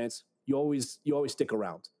for clients, you always stick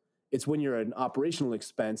around. It's when you're an operational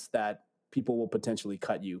expense that people will potentially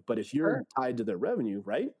cut you. But if you're tied to their revenue,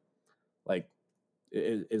 right? Like,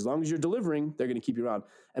 as long as you're delivering, they're going to keep you around.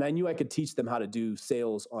 And I knew I could teach them how to do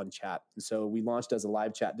sales on chat. And so we launched as a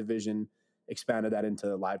live chat division, expanded that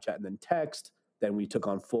into live chat and then text. Then we took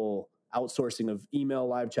on full outsourcing of email,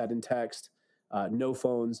 live chat, and text, no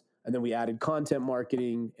phones. And then we added content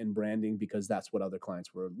marketing and branding because that's what other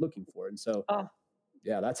clients were looking for. And so,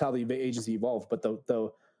 yeah, that's how the agency evolved. But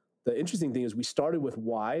the interesting thing is we started with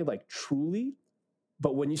why, like truly.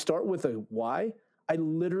 But when you start with a why, I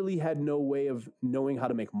literally had no way of knowing how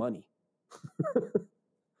to make money.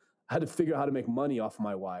 I had to figure out how to make money off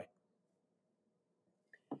my why.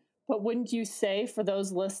 But wouldn't you say for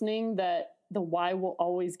those listening that the why will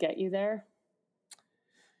always get you there?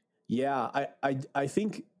 Yeah, I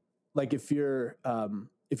think like if you're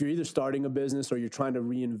either starting a business or you're trying to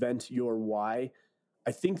reinvent your why,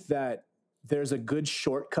 I think that there's a good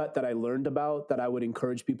shortcut that I learned about that I would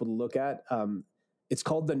encourage people to look at. It's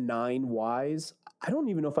called the 9 Whys. I don't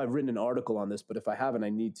even know if I've written an article on this, but if I haven't, I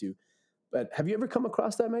need to. But have you ever come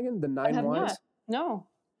across that, Megan? The 9 Whys? Not. No.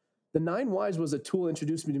 The 9 Whys was a tool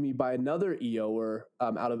introduced to me by another EOer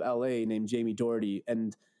out of LA named Jamie Doherty.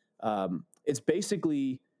 And it's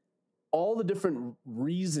basically all the different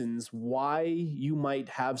reasons why you might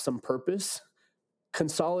have some purpose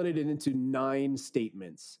consolidated into 9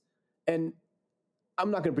 statements. And I'm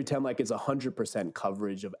not going to pretend like it's 100%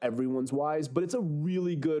 coverage of everyone's whys, but it's a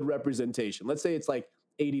really good representation. Let's say it's like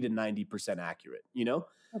 80 to 90% accurate, you know?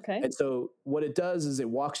 Okay. And so what it does is it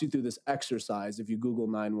walks you through this exercise. If you Google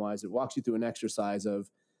 9 Whys, it walks you through an exercise of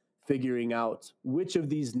figuring out which of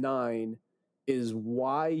these 9 is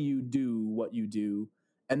why you do what you do.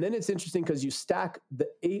 And then it's interesting because you stack the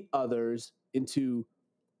 8 others into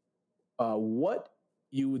what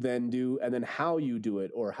you then do and then how you do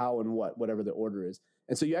it, or how and what, whatever the order is.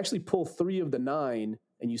 And so you actually pull 3 of the 9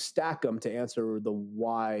 and you stack them to answer the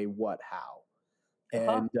why, what, how.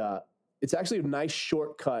 And it's actually a nice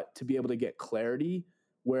shortcut to be able to get clarity,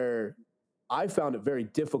 where I found it very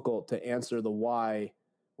difficult to answer the why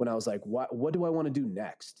when I was like, what do I want to do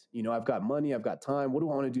next? You know, I've got money, I've got time. What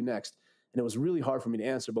do I want to do next? And it was really hard for me to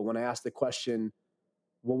answer. But when I asked the question,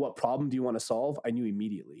 well, what problem do you want to solve? I knew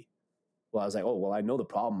immediately. Well, I was like, oh, well, I know the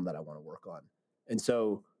problem that I want to work on. And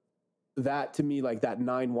so that, to me, like that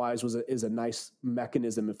 9 Whys is a nice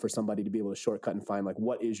mechanism for somebody to be able to shortcut and find like,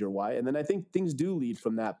 what is your why? And then I think things do lead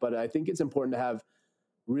from that. But I think it's important to have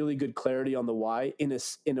really good clarity on the why in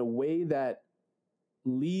a way that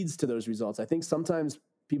leads to those results. I think sometimes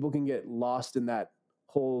people can get lost in that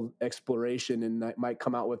whole exploration and might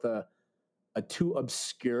come out with a too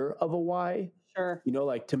obscure of a why. Sure. You know,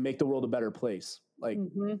 like to make the world a better place. Like,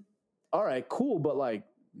 all right, cool. But like,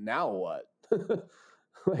 now what?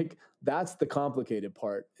 Like, that's the complicated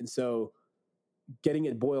part. And so getting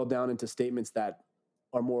it boiled down into statements that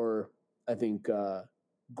are more, I think,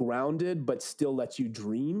 grounded, but still lets you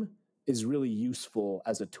dream is really useful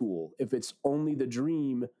as a tool. If it's only the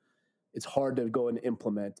dream, it's hard to go and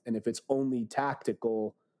implement. And if it's only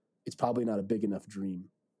tactical, it's probably not a big enough dream.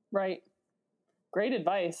 Right. Great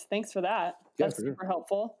advice. Thanks for that. That's super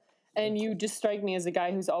helpful. And you just strike me as a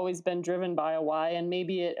guy who's always been driven by a why, and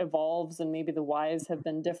maybe it evolves and maybe the whys have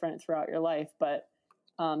been different throughout your life, but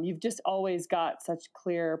you've just always got such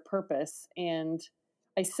clear purpose. And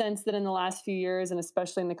I sense that in the last few years, and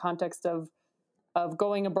especially in the context of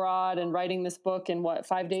going abroad and writing this book in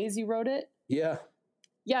 5 days you wrote it? Yeah.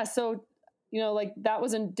 Yeah. So, you know, like that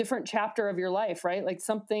was a different chapter of your life, right? Like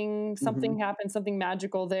something happened, something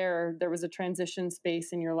magical there. There was a transition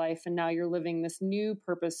space in your life, and now you're living this new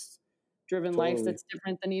purpose-driven life that's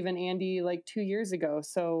different than even Andy like 2 years ago.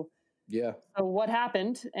 So, yeah. So what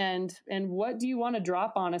happened, and what do you want to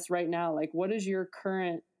drop on us right now? Like, what is your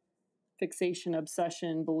current fixation,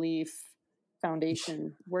 obsession, belief,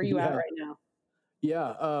 foundation? Where are you at right now?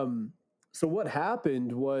 Yeah. So what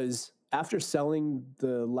happened was, after selling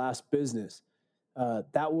the last business,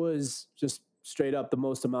 that was just straight up the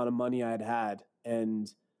most amount of money I had.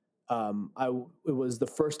 And it was the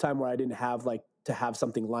first time where I didn't have to have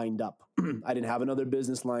something lined up. I didn't have another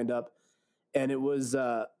business lined up. And it was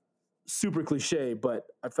super cliche, but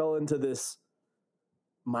I fell into this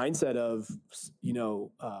mindset of,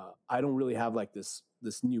 I don't really have like this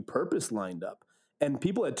new purpose lined up. And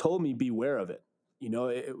people had told me, beware of it.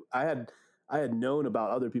 I had known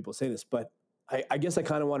about other people saying this, but I guess I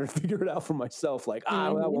kind of wanted to figure it out for myself. Like,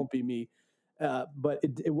 well, that won't be me. But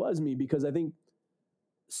it was me, because I think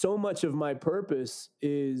so much of my purpose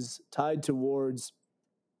is tied towards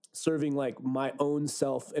serving like my own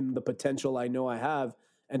self and the potential I know I have,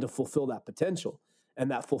 and to fulfill that potential. And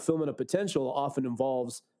that fulfillment of potential often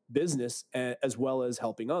involves business as well as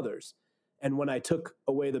helping others. And when I took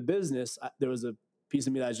away the business, there was a piece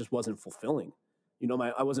of me that I just wasn't fulfilling.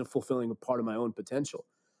 I wasn't fulfilling a part of my own potential.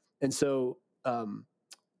 And so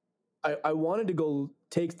I wanted to go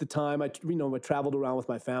take the time. I traveled around with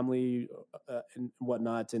my family and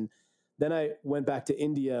whatnot. And then I went back to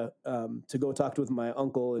India to go talk with my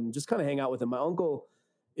uncle and just kind of hang out with him. My uncle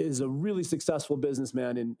is a really successful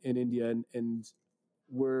businessman in India. And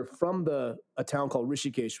we're from a town called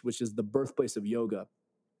Rishikesh, which is the birthplace of yoga.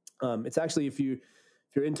 It's actually, if you're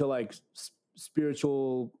into like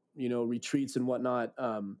spiritual, retreats and whatnot,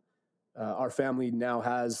 our family now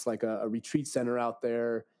has like a retreat center out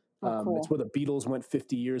there. Cool. It's where the Beatles went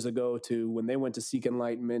 50 years ago to when they went to seek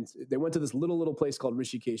enlightenment. They went to this little place called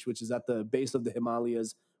Rishikesh, which is at the base of the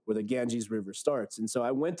Himalayas where the Ganges River starts. And so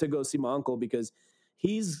I went to go see my uncle because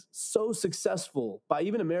he's so successful by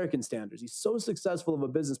even American standards. He's so successful of a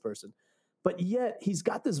business person, but yet he's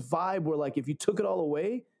got this vibe where like, if you took it all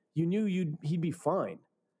away, you knew he'd be fine.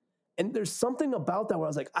 And there's something about that where I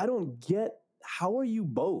was like, I don't get, how are you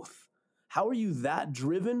both? How are you that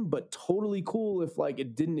driven, but totally cool if like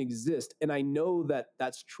it didn't exist? And I know that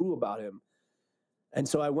that's true about him. And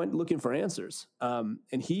so I went looking for answers. And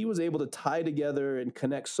he was able to tie together and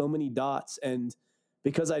connect so many dots. And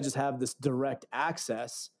because I just have this direct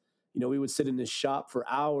access, we would sit in his shop for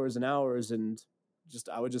hours and hours and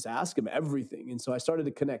I would just ask him everything. And so I started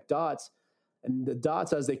to connect dots, and the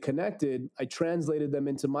dots, as they connected, I translated them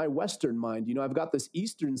into my Western mind. I've got this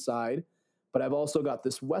Eastern side, but I've also got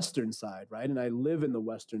this Western side, right? And I live in the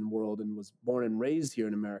Western world and was born and raised here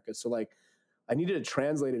in America. So like I needed to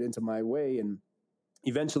translate it into my way. And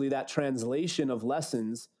eventually that translation of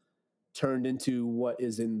lessons turned into what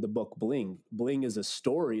is in the book Bling. Bling is a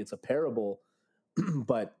story, it's a parable,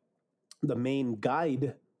 but the main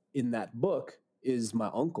guide in that book is my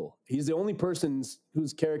uncle. He's the only person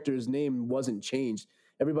whose character's name wasn't changed.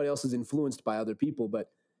 Everybody else is influenced by other people, but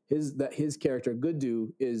his character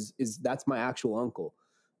Guddu is that's my actual uncle,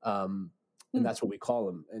 and that's what we call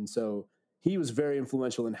him. And so he was very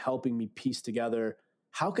influential in helping me piece together,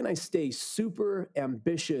 how can I stay super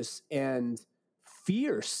ambitious and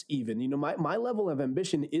fierce? Even my level of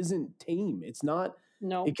ambition isn't tame. It's not.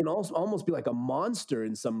 No, it can also almost be like a monster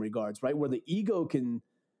in some regards, right? Where the ego can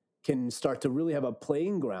start to really have a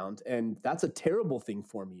playing ground, and that's a terrible thing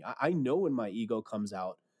for me. I know when my ego comes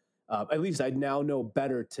out. At least I now know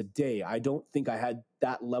better today. I don't think I had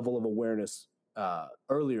that level of awareness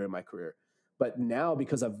earlier in my career. But now,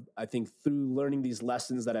 because I think through learning these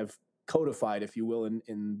lessons that I've codified, if you will,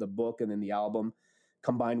 in the book and in the album,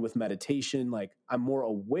 combined with meditation, like I'm more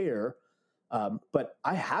aware, but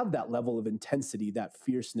I have that level of intensity, that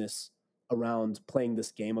fierceness around playing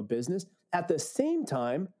this game of business. At the same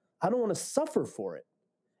time, I don't want to suffer for it.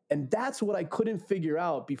 And that's what I couldn't figure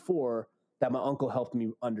out before, that my uncle helped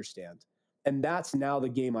me understand. And that's now the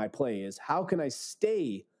game I play, is how can I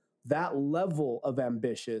stay that level of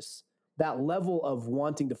ambitious, that level of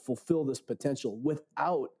wanting to fulfill this potential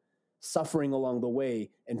without suffering along the way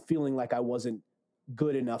and feeling like I wasn't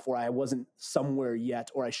good enough, or I wasn't somewhere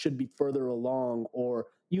yet, or I should be further along, or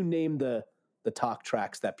you name the talk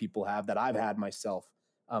tracks that people have, that I've had myself.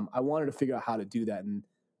 I wanted to figure out how to do that. And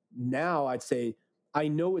now I'd say, I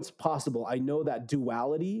know it's possible. I know that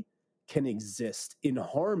duality can exist in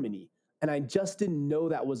harmony. And I just didn't know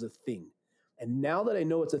that was a thing. And now that I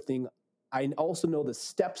know it's a thing, I also know the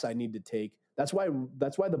steps I need to take. That's why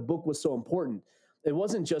the book was so important. It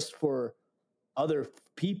wasn't just for other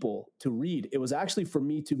people to read. It was actually for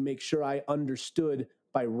me to make sure I understood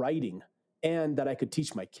by writing, and that I could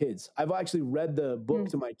teach my kids. I've actually read the book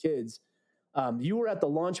to my kids. You were at the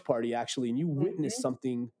launch party, actually, and you witnessed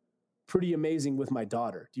something pretty amazing with my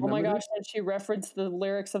daughter. Do you remember? Oh my gosh, when she referenced the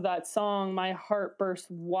lyrics of that song, my heart burst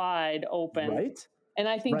wide open. Right? And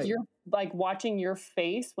I think you're like watching your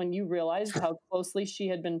face when you realized how closely she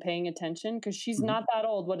had been paying attention, because she's not that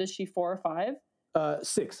old. What is she, 4 or 5?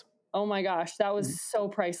 6. Oh my gosh, that was so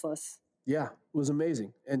priceless. Yeah, it was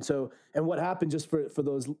amazing. And what happened, just for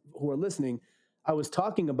those who are listening, I was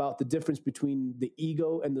talking about the difference between the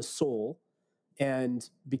ego and the soul. And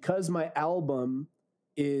because my album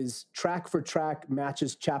is track for track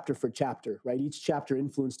matches chapter for chapter, right? Each chapter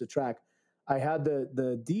influenced a track. I had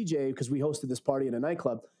the DJ, because we hosted this party in a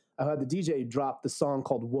nightclub. I had the DJ drop the song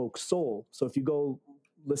called Woke Soul. So if you go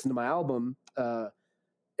listen to my album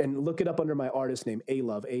and look it up under my artist name,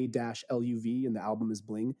 A-Love, A-L-U-V, and the album is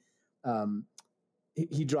Bling.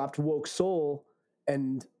 He dropped Woke Soul,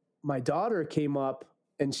 and my daughter came up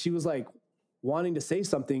and she was like wanting to say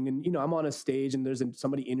something. And, you know, I'm on a stage and there's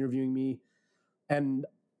somebody interviewing me, and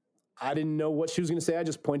I didn't know what she was going to say. I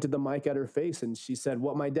just pointed the mic at her face and she said,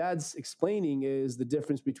 what my dad's explaining is the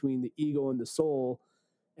difference between the ego and the soul,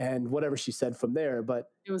 and whatever she said from there. But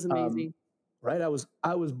it was amazing. Right. I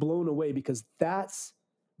was blown away, because that's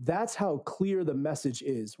how clear the message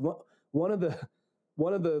is. One of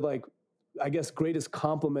the like, I guess, greatest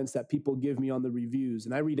compliments that people give me on the reviews,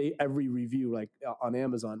 and I read every review like on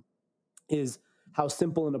Amazon, is how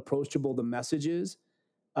simple and approachable the message is.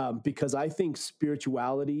 Because I think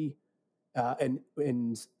spirituality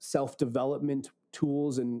and self-development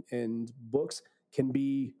tools and books can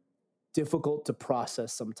be difficult to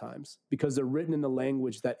process sometimes, because they're written in a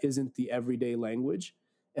language that isn't the everyday language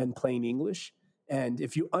and plain English. And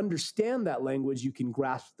if you understand that language, you can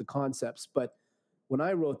grasp the concepts. But when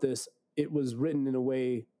I wrote this, it was written in a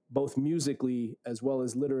way, both musically as well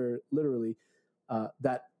as literally,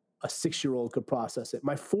 that a 6-year-old could process it.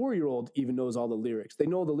 My 4-year-old even knows all the lyrics. They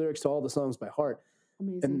know the lyrics to all the songs by heart.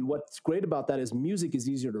 Amazing. And what's great about that is music is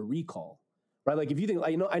easier to recall, right? Like if you think,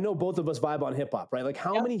 I know both of us vibe on hip hop, right? Like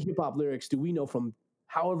how many hip hop lyrics do we know from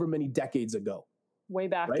however many decades ago? Way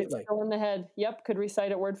back. Right? It's still in the head. Yep. Could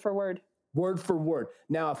recite it word for word. Word for word.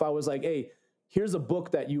 Now, if I was like, hey, here's a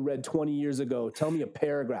book that you read 20 years ago, tell me a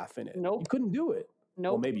paragraph in it. Nope. You couldn't do it.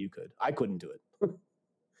 Nope. Well, maybe you could. I couldn't do it.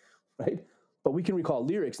 Right? But we can recall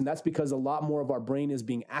lyrics, and that's because a lot more of our brain is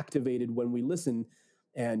being activated when we listen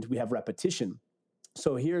and we have repetition.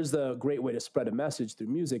 So here's the great way to spread a message through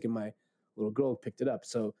music, and my little girl picked it up.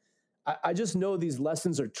 So I just know these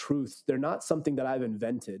lessons are truths. They're not something that I've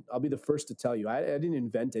invented. I'll be the first to tell you, I didn't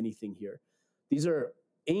invent anything here. These are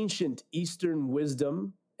ancient Eastern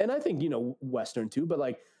wisdom, and I think, Western too, but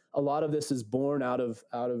like a lot of this is born out of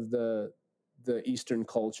the Eastern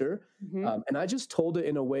culture. Mm-hmm. And I just told it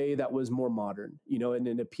in a way that was more modern, and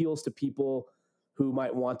it appeals to people who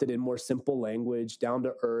might want it in more simple language, down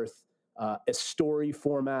to earth, a story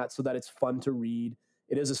format so that it's fun to read.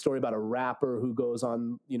 It is a story about a rapper who goes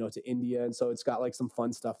on, to India. And so it's got like some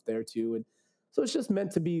fun stuff there too. And so it's just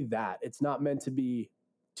meant to be that. It's not meant to be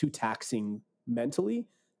too taxing mentally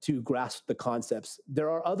to grasp the concepts. There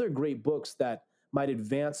are other great books that might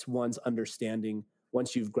advance one's understanding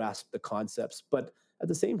once you've grasped the concepts. But at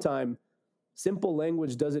the same time, simple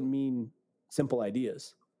language doesn't mean simple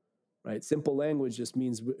ideas, right? Simple language just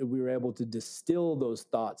means we were able to distill those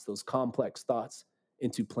thoughts, those complex thoughts,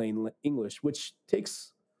 into plain English, which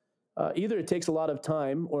takes either it takes a lot of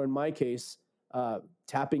time, or in my case,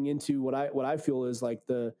 tapping into what I feel is like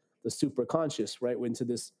the super conscious, right? Into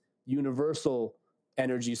this universal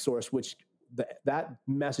energy source, which that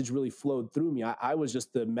message really flowed through me. I was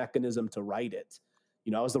just the mechanism to write it.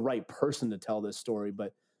 I was the right person to tell this story,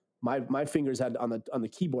 but my fingers had on the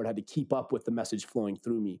keyboard had to keep up with the message flowing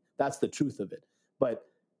through me. That's the truth of it. But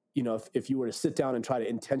if you were to sit down and try to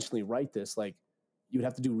intentionally write this, like, you would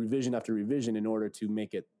have to do revision after revision in order to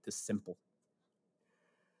make it this simple.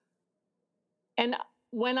 And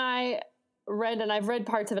when I read, and I've read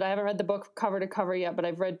parts of it, I haven't read the book cover to cover yet, but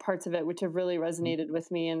I've read parts of it which have really resonated with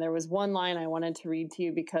me. And there was one line I wanted to read to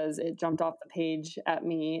you because it jumped off the page at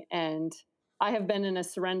me. And I have been in a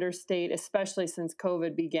surrender state, especially since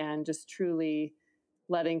COVID began, just truly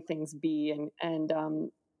letting things be. And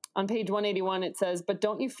on page 181, it says, "But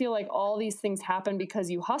don't you feel like all these things happen because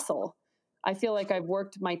you hustle? I feel like I've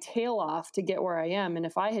worked my tail off to get where I am. And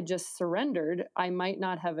if I had just surrendered, I might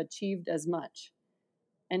not have achieved as much."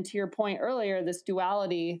 And to your point earlier, this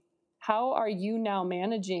duality, how are you now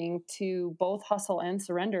managing to both hustle and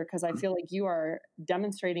surrender? Because I feel like you are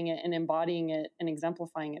demonstrating it and embodying it and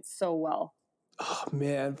exemplifying it so well. Oh,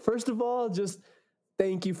 man. First of all, just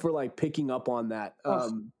thank you for like picking up on that,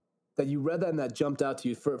 that you read that and that jumped out to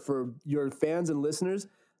you. For your fans and listeners,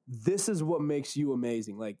 this is what makes you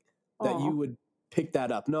amazing. Like, that you would pick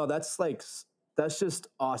that up. No, that's just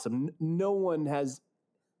awesome. No one has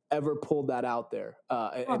ever pulled that out there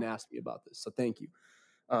and asked me about this. So thank you.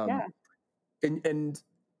 Yeah. And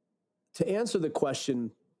to answer the question,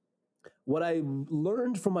 what I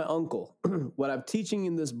learned from my uncle, what I'm teaching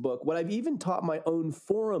in this book, what I've even taught my own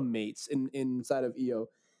forum mates inside of EO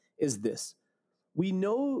is this. We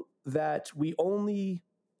know that we only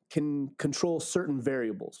can control certain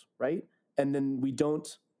variables, right? And then we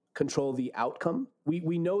don't control the outcome.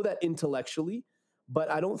 We know that intellectually,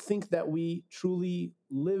 but I don't think that we truly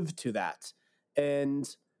live to that. And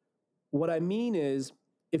what I mean is,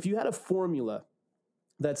 if you had a formula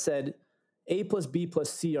that said A plus B plus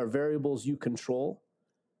C are variables you control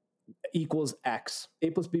equals X, A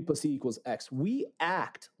plus B plus C equals X, we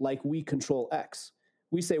act like we control X.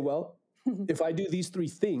 We say, well, if I do these three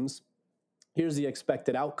things, here's the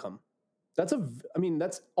expected outcome. That's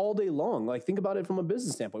all day long. Like, think about it from a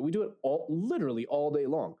business standpoint. We do it literally all day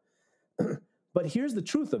long. But here's the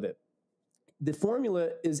truth of it. The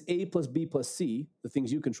formula is A plus B plus C, the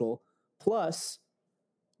things you control, plus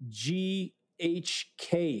GHK,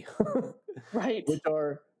 Right. which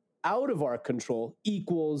are out of our control,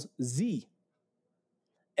 equals Z.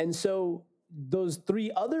 And so those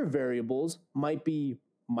three other variables might be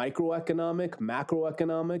microeconomic,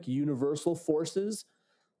 macroeconomic, universal forces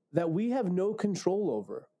that we have no control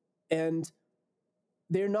over. And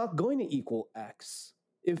they're not going to equal X.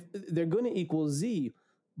 If they're going to equal Z,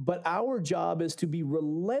 but our job is to be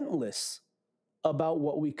relentless about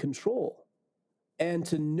what we control and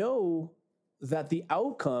to know that the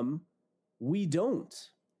outcome, we don't.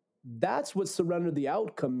 That's what surrender the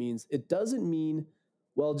outcome means. It doesn't mean,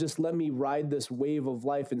 well, just let me ride this wave of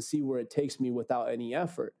life and see where it takes me without any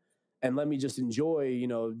effort. And let me just enjoy,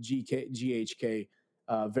 GHK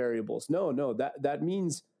variables. No, that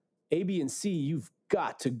means A, B, and C, you've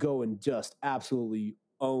got to go and just absolutely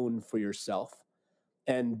own for yourself.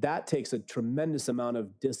 And that takes a tremendous amount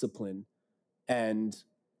of discipline and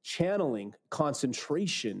channeling,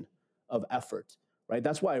 concentration of effort, right?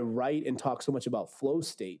 That's why I write and talk so much about flow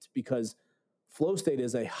state, because flow state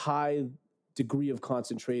is a high degree of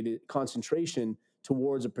concentration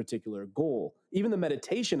towards a particular goal. Even the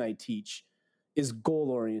meditation I teach is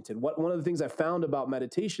goal-oriented. One of the things I found about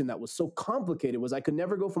meditation that was so complicated was I could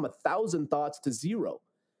never go from 1,000 thoughts to 0.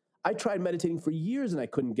 I tried meditating for years and I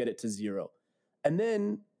couldn't get it to 0. And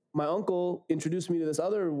then my uncle introduced me to this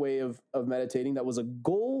other way of meditating that was a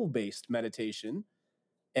goal-based meditation.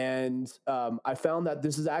 And I found that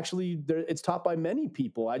this is actually, it's taught by many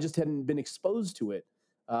people. I just hadn't been exposed to it.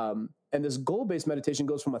 And this goal-based meditation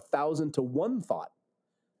goes from 1,000 to 1 thought.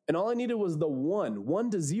 And all I needed was the 1. 1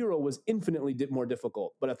 to 0 was infinitely more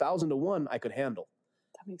difficult, but 1,000 to 1 I could handle.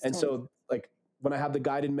 That makes And total so, like, when I have the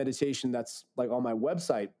guided meditation that's like on my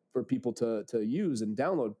website for people to use and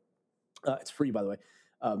download, it's free, by the way.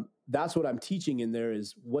 That's what I'm teaching in there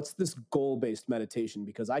is what's this goal-based meditation?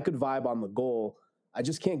 Because I could vibe on the goal. I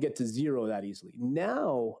just can't get to 0 that easily.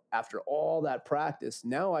 Now, after all that practice,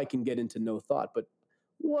 now I can get into no thought. But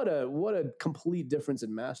what a complete difference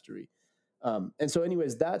in mastery. And so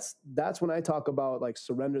anyways, that's when I talk about like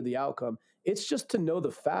surrender the outcome. It's just to know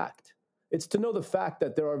the fact. It's to know the fact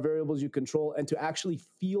that there are variables you control and to actually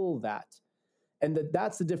feel that. And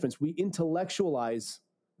that's the difference. We intellectualize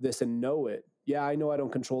this and know it. Yeah, I know I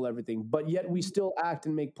don't control everything, but yet we still act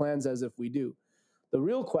and make plans as if we do. The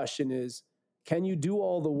real question is, can you do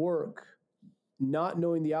all the work not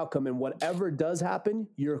knowing the outcome, and whatever does happen,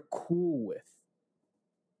 you're cool with?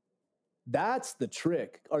 That's the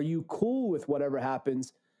trick. Are you cool with whatever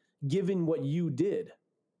happens, given what you did?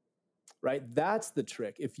 Right? That's the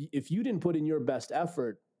trick. If you didn't put in your best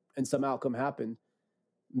effort and some outcome happened,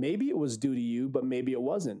 maybe it was due to you, but maybe it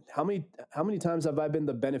wasn't. How many times have I been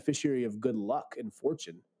the beneficiary of good luck and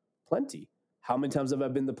fortune? Plenty. How many times have I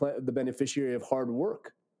been the beneficiary of hard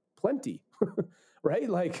work? Plenty. Right?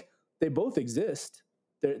 Like, they both exist.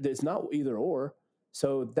 There's not either or.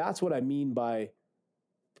 So that's what I mean by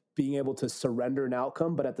being able to surrender an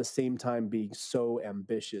outcome, but at the same time being so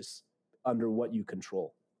ambitious under what you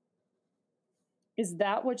control. Is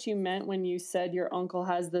that what you meant when you said your uncle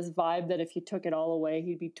has this vibe that if you took it all away,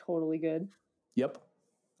 he'd be totally good? Yep.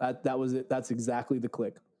 That was it. That's exactly the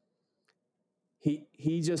click.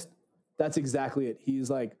 He just, that's exactly it. He's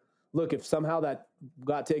like, look, if somehow that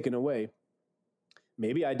got taken away,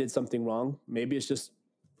 maybe I did something wrong. Maybe it's just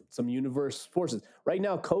some universe forces. Right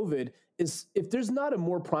now, COVID is, if there's not a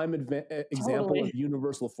more prime example of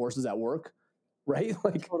universal forces at work, right?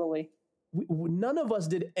 Like, Totally. None of us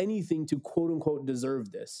did anything to quote unquote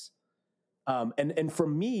deserve this. And for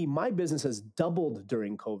me, my business has doubled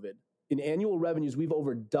during COVID. In annual revenues, we've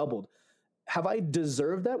over doubled. Have I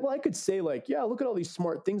deserved that? Well, I could say like, yeah, look at all these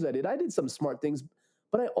smart things I did. I did some smart things,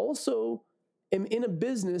 but I also am in a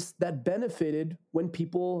business that benefited when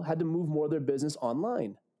people had to move more of their business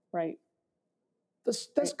online. Right.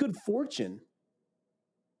 That's good fortune.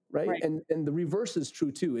 Right? And the reverse is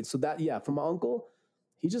true too. And so that, yeah, from my uncle,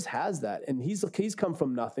 he just has that. And he's come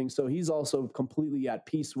from nothing. So he's also completely at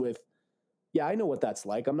peace with, yeah, I know what that's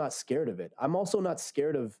like. I'm not scared of it. I'm also not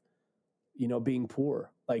scared of, being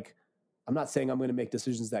poor. Like, I'm not saying I'm going to make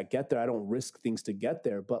decisions that get there. I don't risk things to get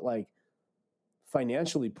there. But like,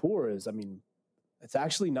 financially poor is, it's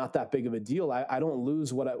actually not that big of a deal. I don't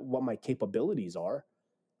lose what my capabilities are.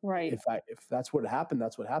 Right. If that's what happened,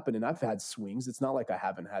 that's what happened. And I've had swings. It's not like I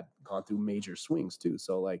haven't gone through major swings too.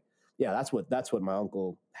 So like, yeah, that's what my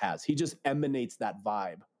uncle has. He just emanates that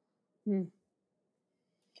vibe.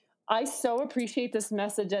 I so appreciate this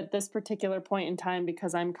message at this particular point in time,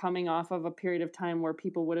 because I'm coming off of a period of time where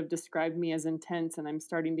people would have described me as intense, and I'm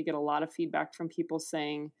starting to get a lot of feedback from people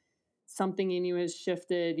saying something in you has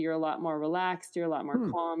shifted. You're a lot more relaxed. You're a lot more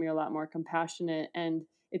calm. You're a lot more compassionate. And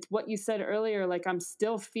it's what you said earlier, like, I'm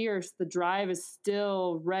still fierce. The drive is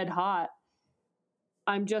still red hot.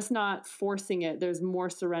 I'm just not forcing it. There's more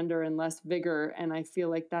surrender and less vigor. And I feel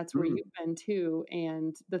like that's where you've been too.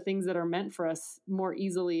 And the things that are meant for us more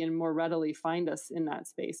easily and more readily find us in that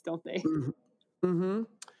space, don't they? Mm-hmm.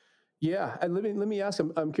 Yeah. And let me ask,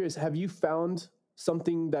 I'm curious, have you found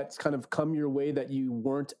something that's kind of come your way that you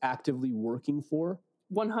weren't actively working for?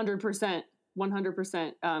 100%.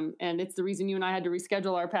 100%. And it's the reason you and I had to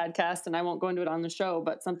reschedule our podcast, and I won't go into it on the show,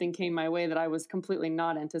 but something came my way that I was completely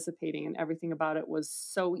not anticipating, and everything about it was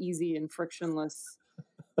so easy and frictionless.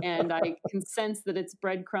 And I can sense that it's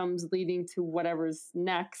breadcrumbs leading to whatever's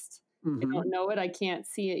next. I don't know it. I can't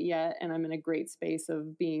see it yet. And I'm in a great space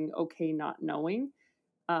of being okay not knowing.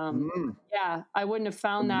 Yeah, I wouldn't have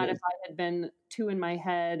found that if I had been too in my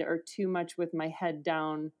head or too much with my head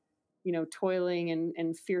down, toiling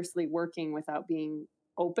and fiercely working without being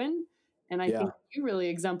open. And I think you really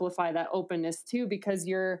exemplify that openness too, because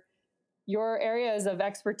your areas of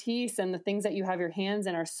expertise and the things that you have your hands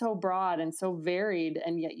in are so broad and so varied,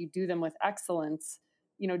 and yet you do them with excellence.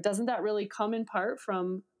 Doesn't that really come in part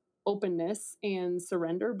from openness and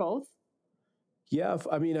surrender both? Yeah.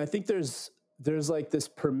 I mean, I think there's like this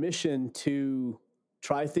permission to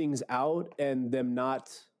try things out and them not,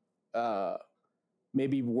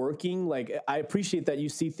 maybe working. Like, I appreciate that you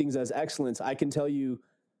see things as excellence. I can tell you,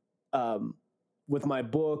 with my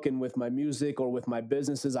book and with my music or with my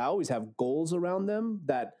businesses, I always have goals around them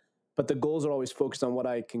but the goals are always focused on what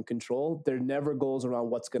I can control. They're never goals around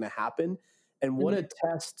what's going to happen. And what a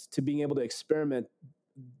test to being able to experiment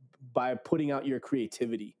by putting out your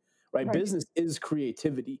creativity, right? Business is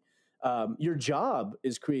creativity. Your job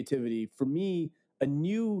is creativity. For me, a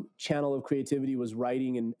new channel of creativity was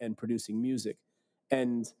writing and producing music.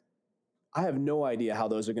 And I have no idea how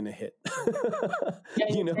those are going to hit. Yeah,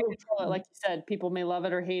 you can't control it. Like you said, people may love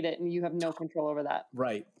it or hate it, and you have no control over that.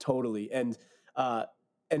 Right, totally. And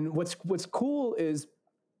what's cool is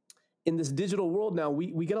in this digital world now,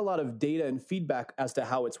 we get a lot of data and feedback as to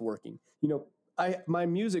how it's working. My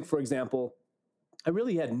music, for example, I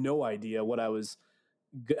really had no idea what I was,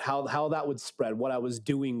 how that would spread, what I was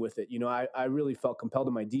doing with it. I really felt compelled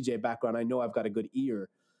in my DJ background. I know I've got a good ear,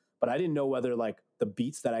 but I didn't know whether like the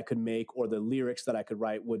beats that I could make or the lyrics that I could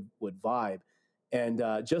write would vibe. And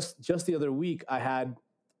just the other week, I had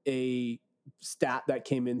a stat that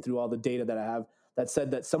came in through all the data that I have that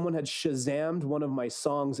said that someone had Shazammed one of my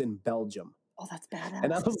songs in Belgium. Oh, that's badass.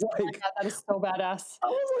 And I was like, oh my God, that is so badass. I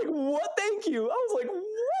was like, what? Thank you. I was like,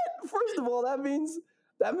 what? First of all, that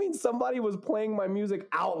means somebody was playing my music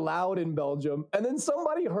out loud in Belgium. And then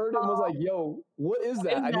somebody heard it and was like, yo, what is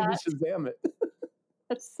that? I need to Shazam it.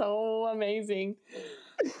 That's so amazing.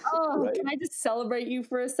 Oh, right. Can I just celebrate you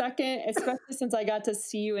for a second? Especially since I got to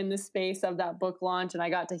see you in the space of that book launch, and I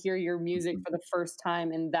got to hear your music for the first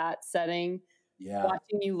time in that setting. Yeah.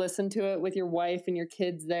 Watching you listen to it with your wife and your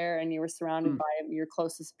kids there, and you were surrounded by your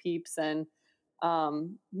closest peeps. And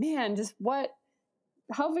man, just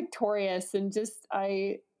how victorious, and just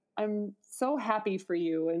I'm so happy for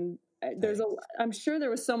you. And I'm sure there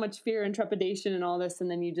was so much fear and trepidation and all this, and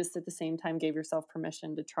then you just at the same time gave yourself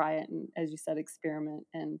permission to try it, and as you said, experiment.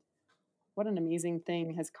 And what an amazing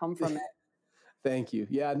thing has come from it. Thank you.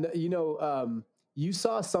 Yeah, you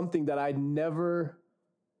saw something that I never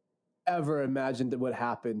ever imagined that would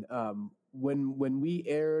happen. When we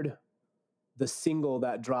aired the single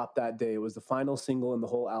that dropped that day, it was the final single and the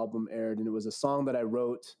whole album aired, and it was a song that I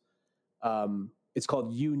wrote. It's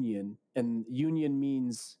called Union, and union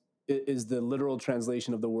is the literal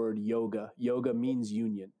translation of the word yoga. Yoga means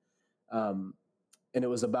union. And it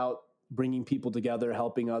was about bringing people together,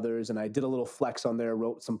 helping others. And I did a little flex on there,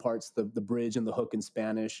 wrote some parts, the bridge and the hook in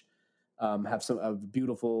Spanish, have a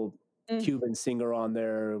beautiful Cuban singer on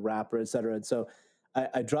there, rapper, et cetera. And so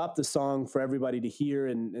I dropped the song for everybody to hear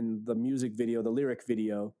in the music video, the lyric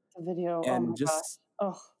video. The video, and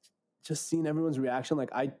just seeing everyone's reaction.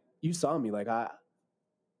 Like you saw me, like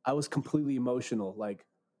I was completely emotional. Like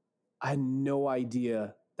I had no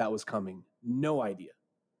idea that was coming. No idea.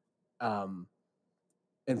 And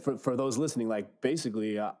for those listening, like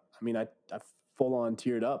basically, I full on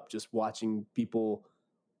teared up just watching people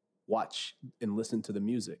watch and listen to the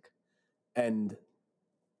music. And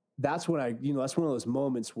that's when that's one of those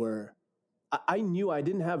moments where I knew I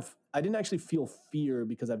didn't actually feel fear,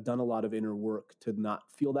 because I've done a lot of inner work to not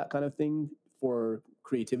feel that kind of thing for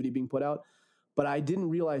creativity being put out. But I didn't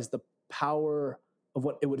realize the power of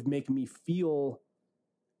what it would make me feel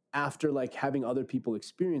after like having other people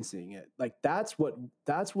experiencing it. Like that's what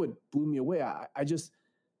blew me away. I just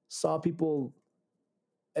saw people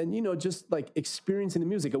and, just like experiencing the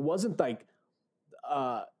music. It wasn't like,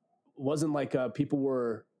 people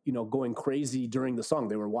were, going crazy during the song.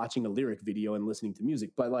 They were watching a lyric video and listening to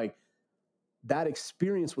music. But like that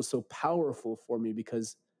experience was so powerful for me,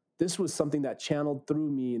 because this was something that channeled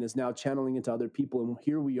through me and is now channeling into other people. And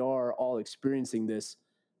here we are all experiencing this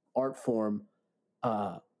art form.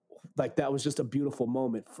 Like that was just a beautiful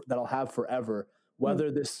moment that I'll have forever.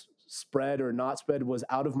 Whether this spread or not spread was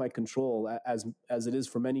out of my control, as it is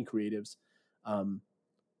for many creatives.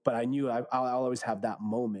 But I knew I'll always have that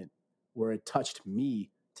moment where it touched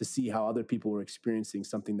me to see how other people were experiencing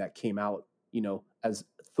something that came out, as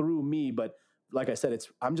through me. But like I said,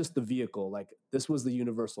 I'm just the vehicle. Like this was the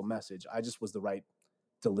universal message. I just was the right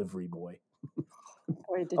delivery boy.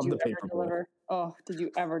 Boy, did you ever deliver? Oh, did you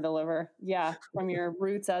ever deliver? Yeah, from your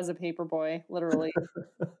roots as a paper boy, literally.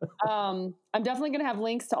 I'm definitely going to have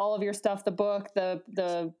links to all of your stuff, the book,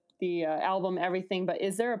 the album, everything. But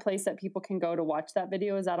is there a place that people can go to watch that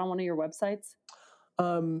video? Is that on one of your websites?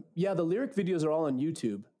 Yeah, the lyric videos are all on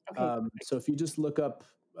YouTube. Okay, so if you just look up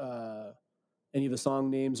any of the song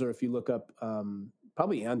names, or if you look up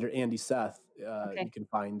probably under Andy Seth, you can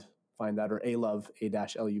find that, or A-Love,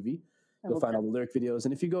 A-L-U-V. You'll find all the lyric videos.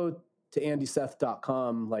 And if you go to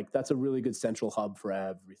andyseth.com, like that's a really good central hub for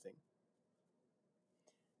everything.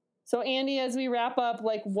 So Andy, as we wrap up,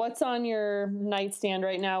 like what's on your nightstand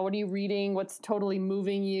right now? What are you reading? What's totally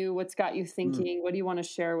moving you? What's got you thinking? What do you want to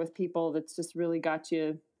share with people that's just really got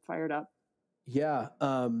you fired up? Yeah.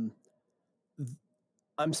 I'm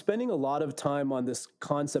spending a lot of time on this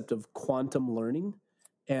concept of quantum learning,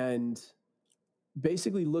 and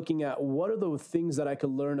basically looking at what are the things that I could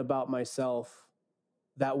learn about myself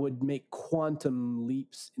that would make quantum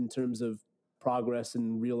leaps in terms of progress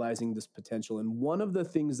and realizing this potential. And one of the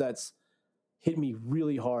things that's hit me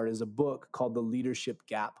really hard is a book called The Leadership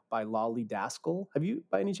Gap by Lolly Daskal. Have you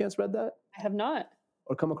by any chance read that? I have not.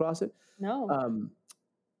 Or come across it? No.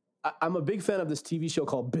 I'm a big fan of this TV show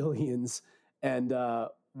called Billions. And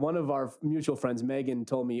one of our mutual friends, Megan,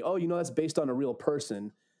 told me, that's based on a real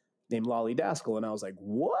person named Lolly Daskal. And I was like,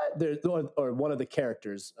 what? Or one of the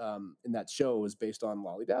characters in that show was based on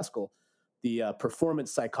Lolly Daskal, the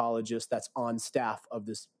performance psychologist that's on staff of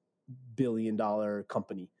this billion-dollar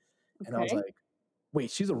company. Okay. And I was like,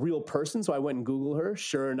 wait, she's a real person? So I went and Googled her.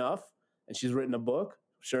 Sure enough. And she's written a book.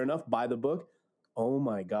 Sure enough, buy the book. Oh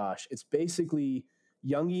my gosh. It's basically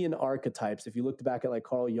Jungian archetypes. If you looked back at like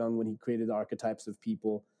Carl Jung when he created the archetypes of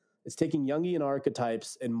people, it's taking Jungian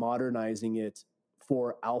archetypes and modernizing it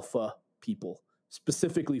for alpha people,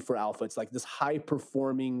 specifically for alpha. It's like this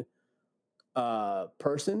high-performing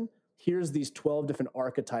person. Here's these 12 different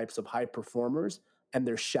archetypes of high performers and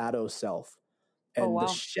their shadow self. And the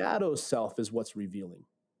shadow self is what's revealing.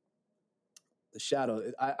 The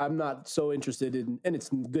shadow, I'm not so interested in, and it's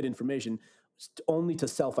good information, only to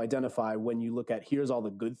self-identify when you look at here's all the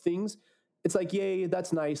good things. It's like, yay,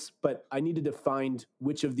 that's nice, but I needed to find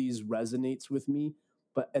which of these resonates with me.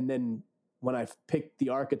 And then when I've picked the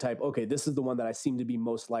archetype, okay, this is the one that I seem to be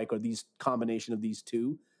most like, or these combination of these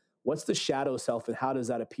two. What's the shadow self and how does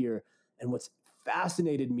that appear? And what's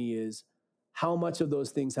fascinated me is how much of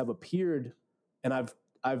those things have appeared. And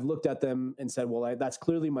I've looked at them and said, well, that's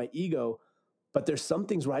clearly my ego. But there's some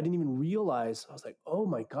things where I didn't even realize. I was like, oh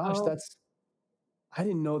my gosh, I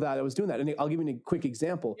didn't know that I was doing that. And I'll give you a quick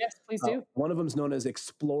example. Yes, please do. One of them is known as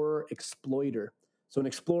explorer exploiter. So an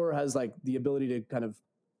explorer has like the ability to kind of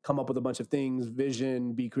come up with a bunch of things,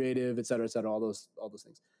 vision, be creative, et cetera, all those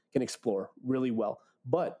things. Can explore really well.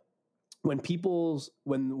 But when people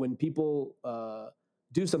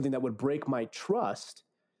do something that would break my trust,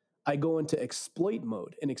 I go into exploit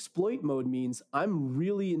mode. And exploit mode means I'm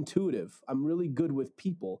really intuitive. I'm really good with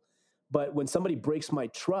people. But when somebody breaks my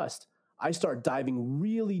trust, I start diving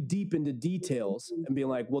really deep into details and being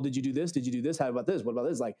like, well, did you do this? Did you do this? How about this? What about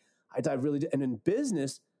this? Like I dive really deep. And in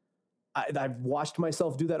business, I've watched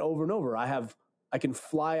myself do that over and over. I can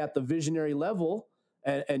fly at the visionary level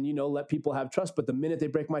and let people have trust. But the minute they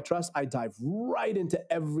break my trust, I dive right into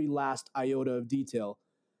every last iota of detail.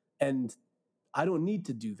 And I don't need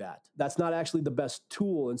to do that. That's not actually the best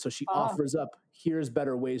tool. And so she offers up, here's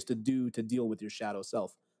better ways to deal with your shadow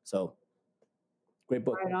self. So Great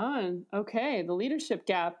book. Right on. Okay. The leadership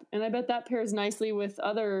gap. And I bet that pairs nicely with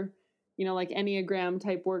other, like Enneagram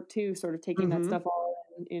type work too, sort of taking that stuff all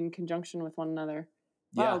in conjunction with one another.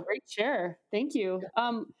 Wow. Yeah. Great share. Thank you.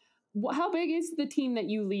 How big is the team that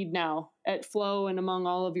you lead now at Flow and among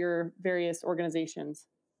all of your various organizations?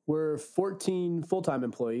 We're 14 full-time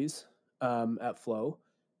employees at Flow.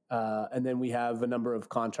 And then we have a number of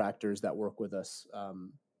contractors that work with us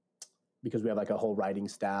because we have like a whole writing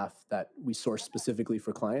staff that we source specifically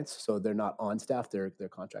for clients. So they're not on staff, they're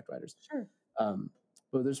contract writers. Sure.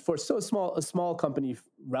 But there's a small company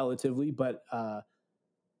relatively, but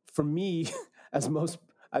for me, I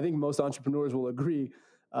think most entrepreneurs will agree,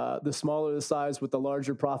 the smaller the size with the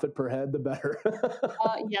larger profit per head, the better.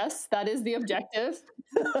 Yes, that is the objective.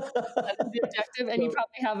 And you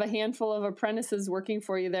probably have a handful of apprentices working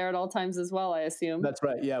for you there at all times as well, I assume. That's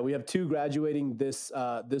right. Yeah, we have 2 graduating this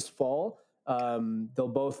fall. They'll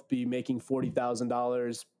both be making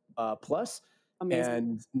 $40,000 plus. Amazing.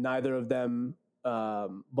 And neither of them,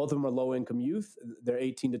 both of them are low-income youth. They're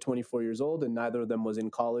 18 to 24 years old, and neither of them was in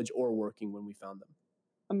college or working when we found them.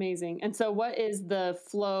 Amazing. And so what is the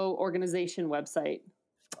Flow organization website?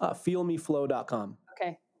 Feelmeflow.com.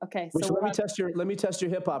 Okay. Which, let me test your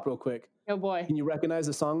hip hop real quick. Oh boy. Can you recognize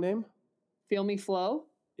the song name? Feel Me Flow?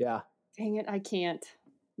 Yeah. Dang it, I can't.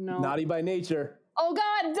 No. Naughty by Nature. Oh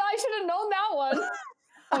God, I should have known that one.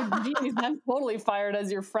 Oh geez, I'm totally fired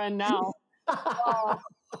as your friend now. Oh,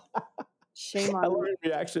 shame on me. I love your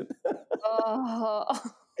reaction.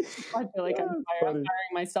 I feel like I'm fired. I'm firing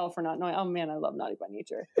myself for not knowing. Oh man, I love Naughty by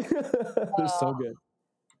Nature. They're so good.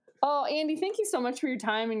 Oh, Andy, thank you so much for your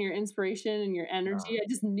time and your inspiration and your energy. I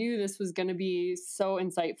just knew this was going to be so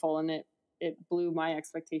insightful, and it blew my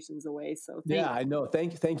expectations away. So thank you. I know.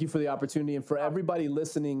 Thank you for the opportunity, and for everybody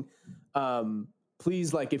listening.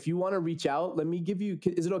 Please, if you want to reach out, let me give you.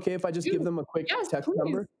 Is it okay if I just give them a quick text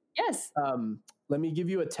number? Yes. Let me give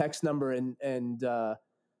you a text number, and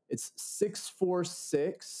it's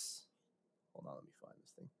 646. Hold on, let me find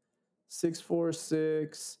this thing.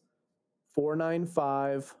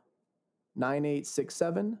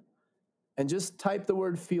 646-495-9867, and just type the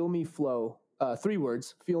word "Feel Me Flow." 3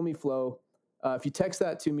 words, "Feel Me Flow." If you text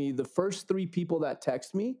that to me, the first 3 people that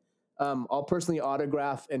text me, I'll personally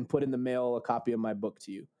autograph and put in the mail a copy of my book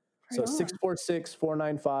to you. So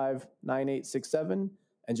 646-495-9867,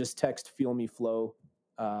 and just text "Feel Me Flow,"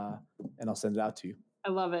 and I'll send it out to you. I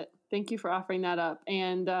love it. Thank you for offering that up.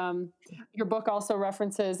 And your book also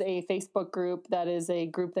references a Facebook group that is a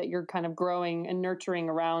group that you're kind of growing and nurturing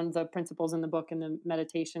around the principles in the book and the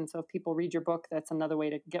meditation. So if people read your book, that's another way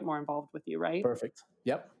to get more involved with you, right? Perfect.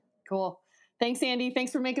 Yep. Cool. Thanks, Andy.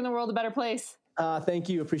 Thanks for making the world a better place. Thank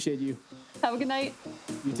you. Appreciate you. Have a good night.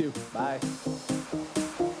 You too. Bye.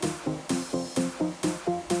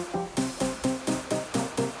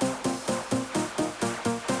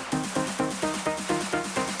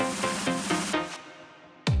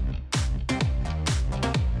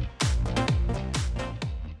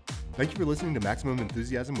 Thank you for listening to Maximum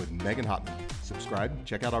Enthusiasm with Megan Hotman. Subscribe,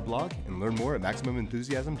 check out our blog, and learn more at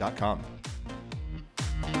MaximumEnthusiasm.com.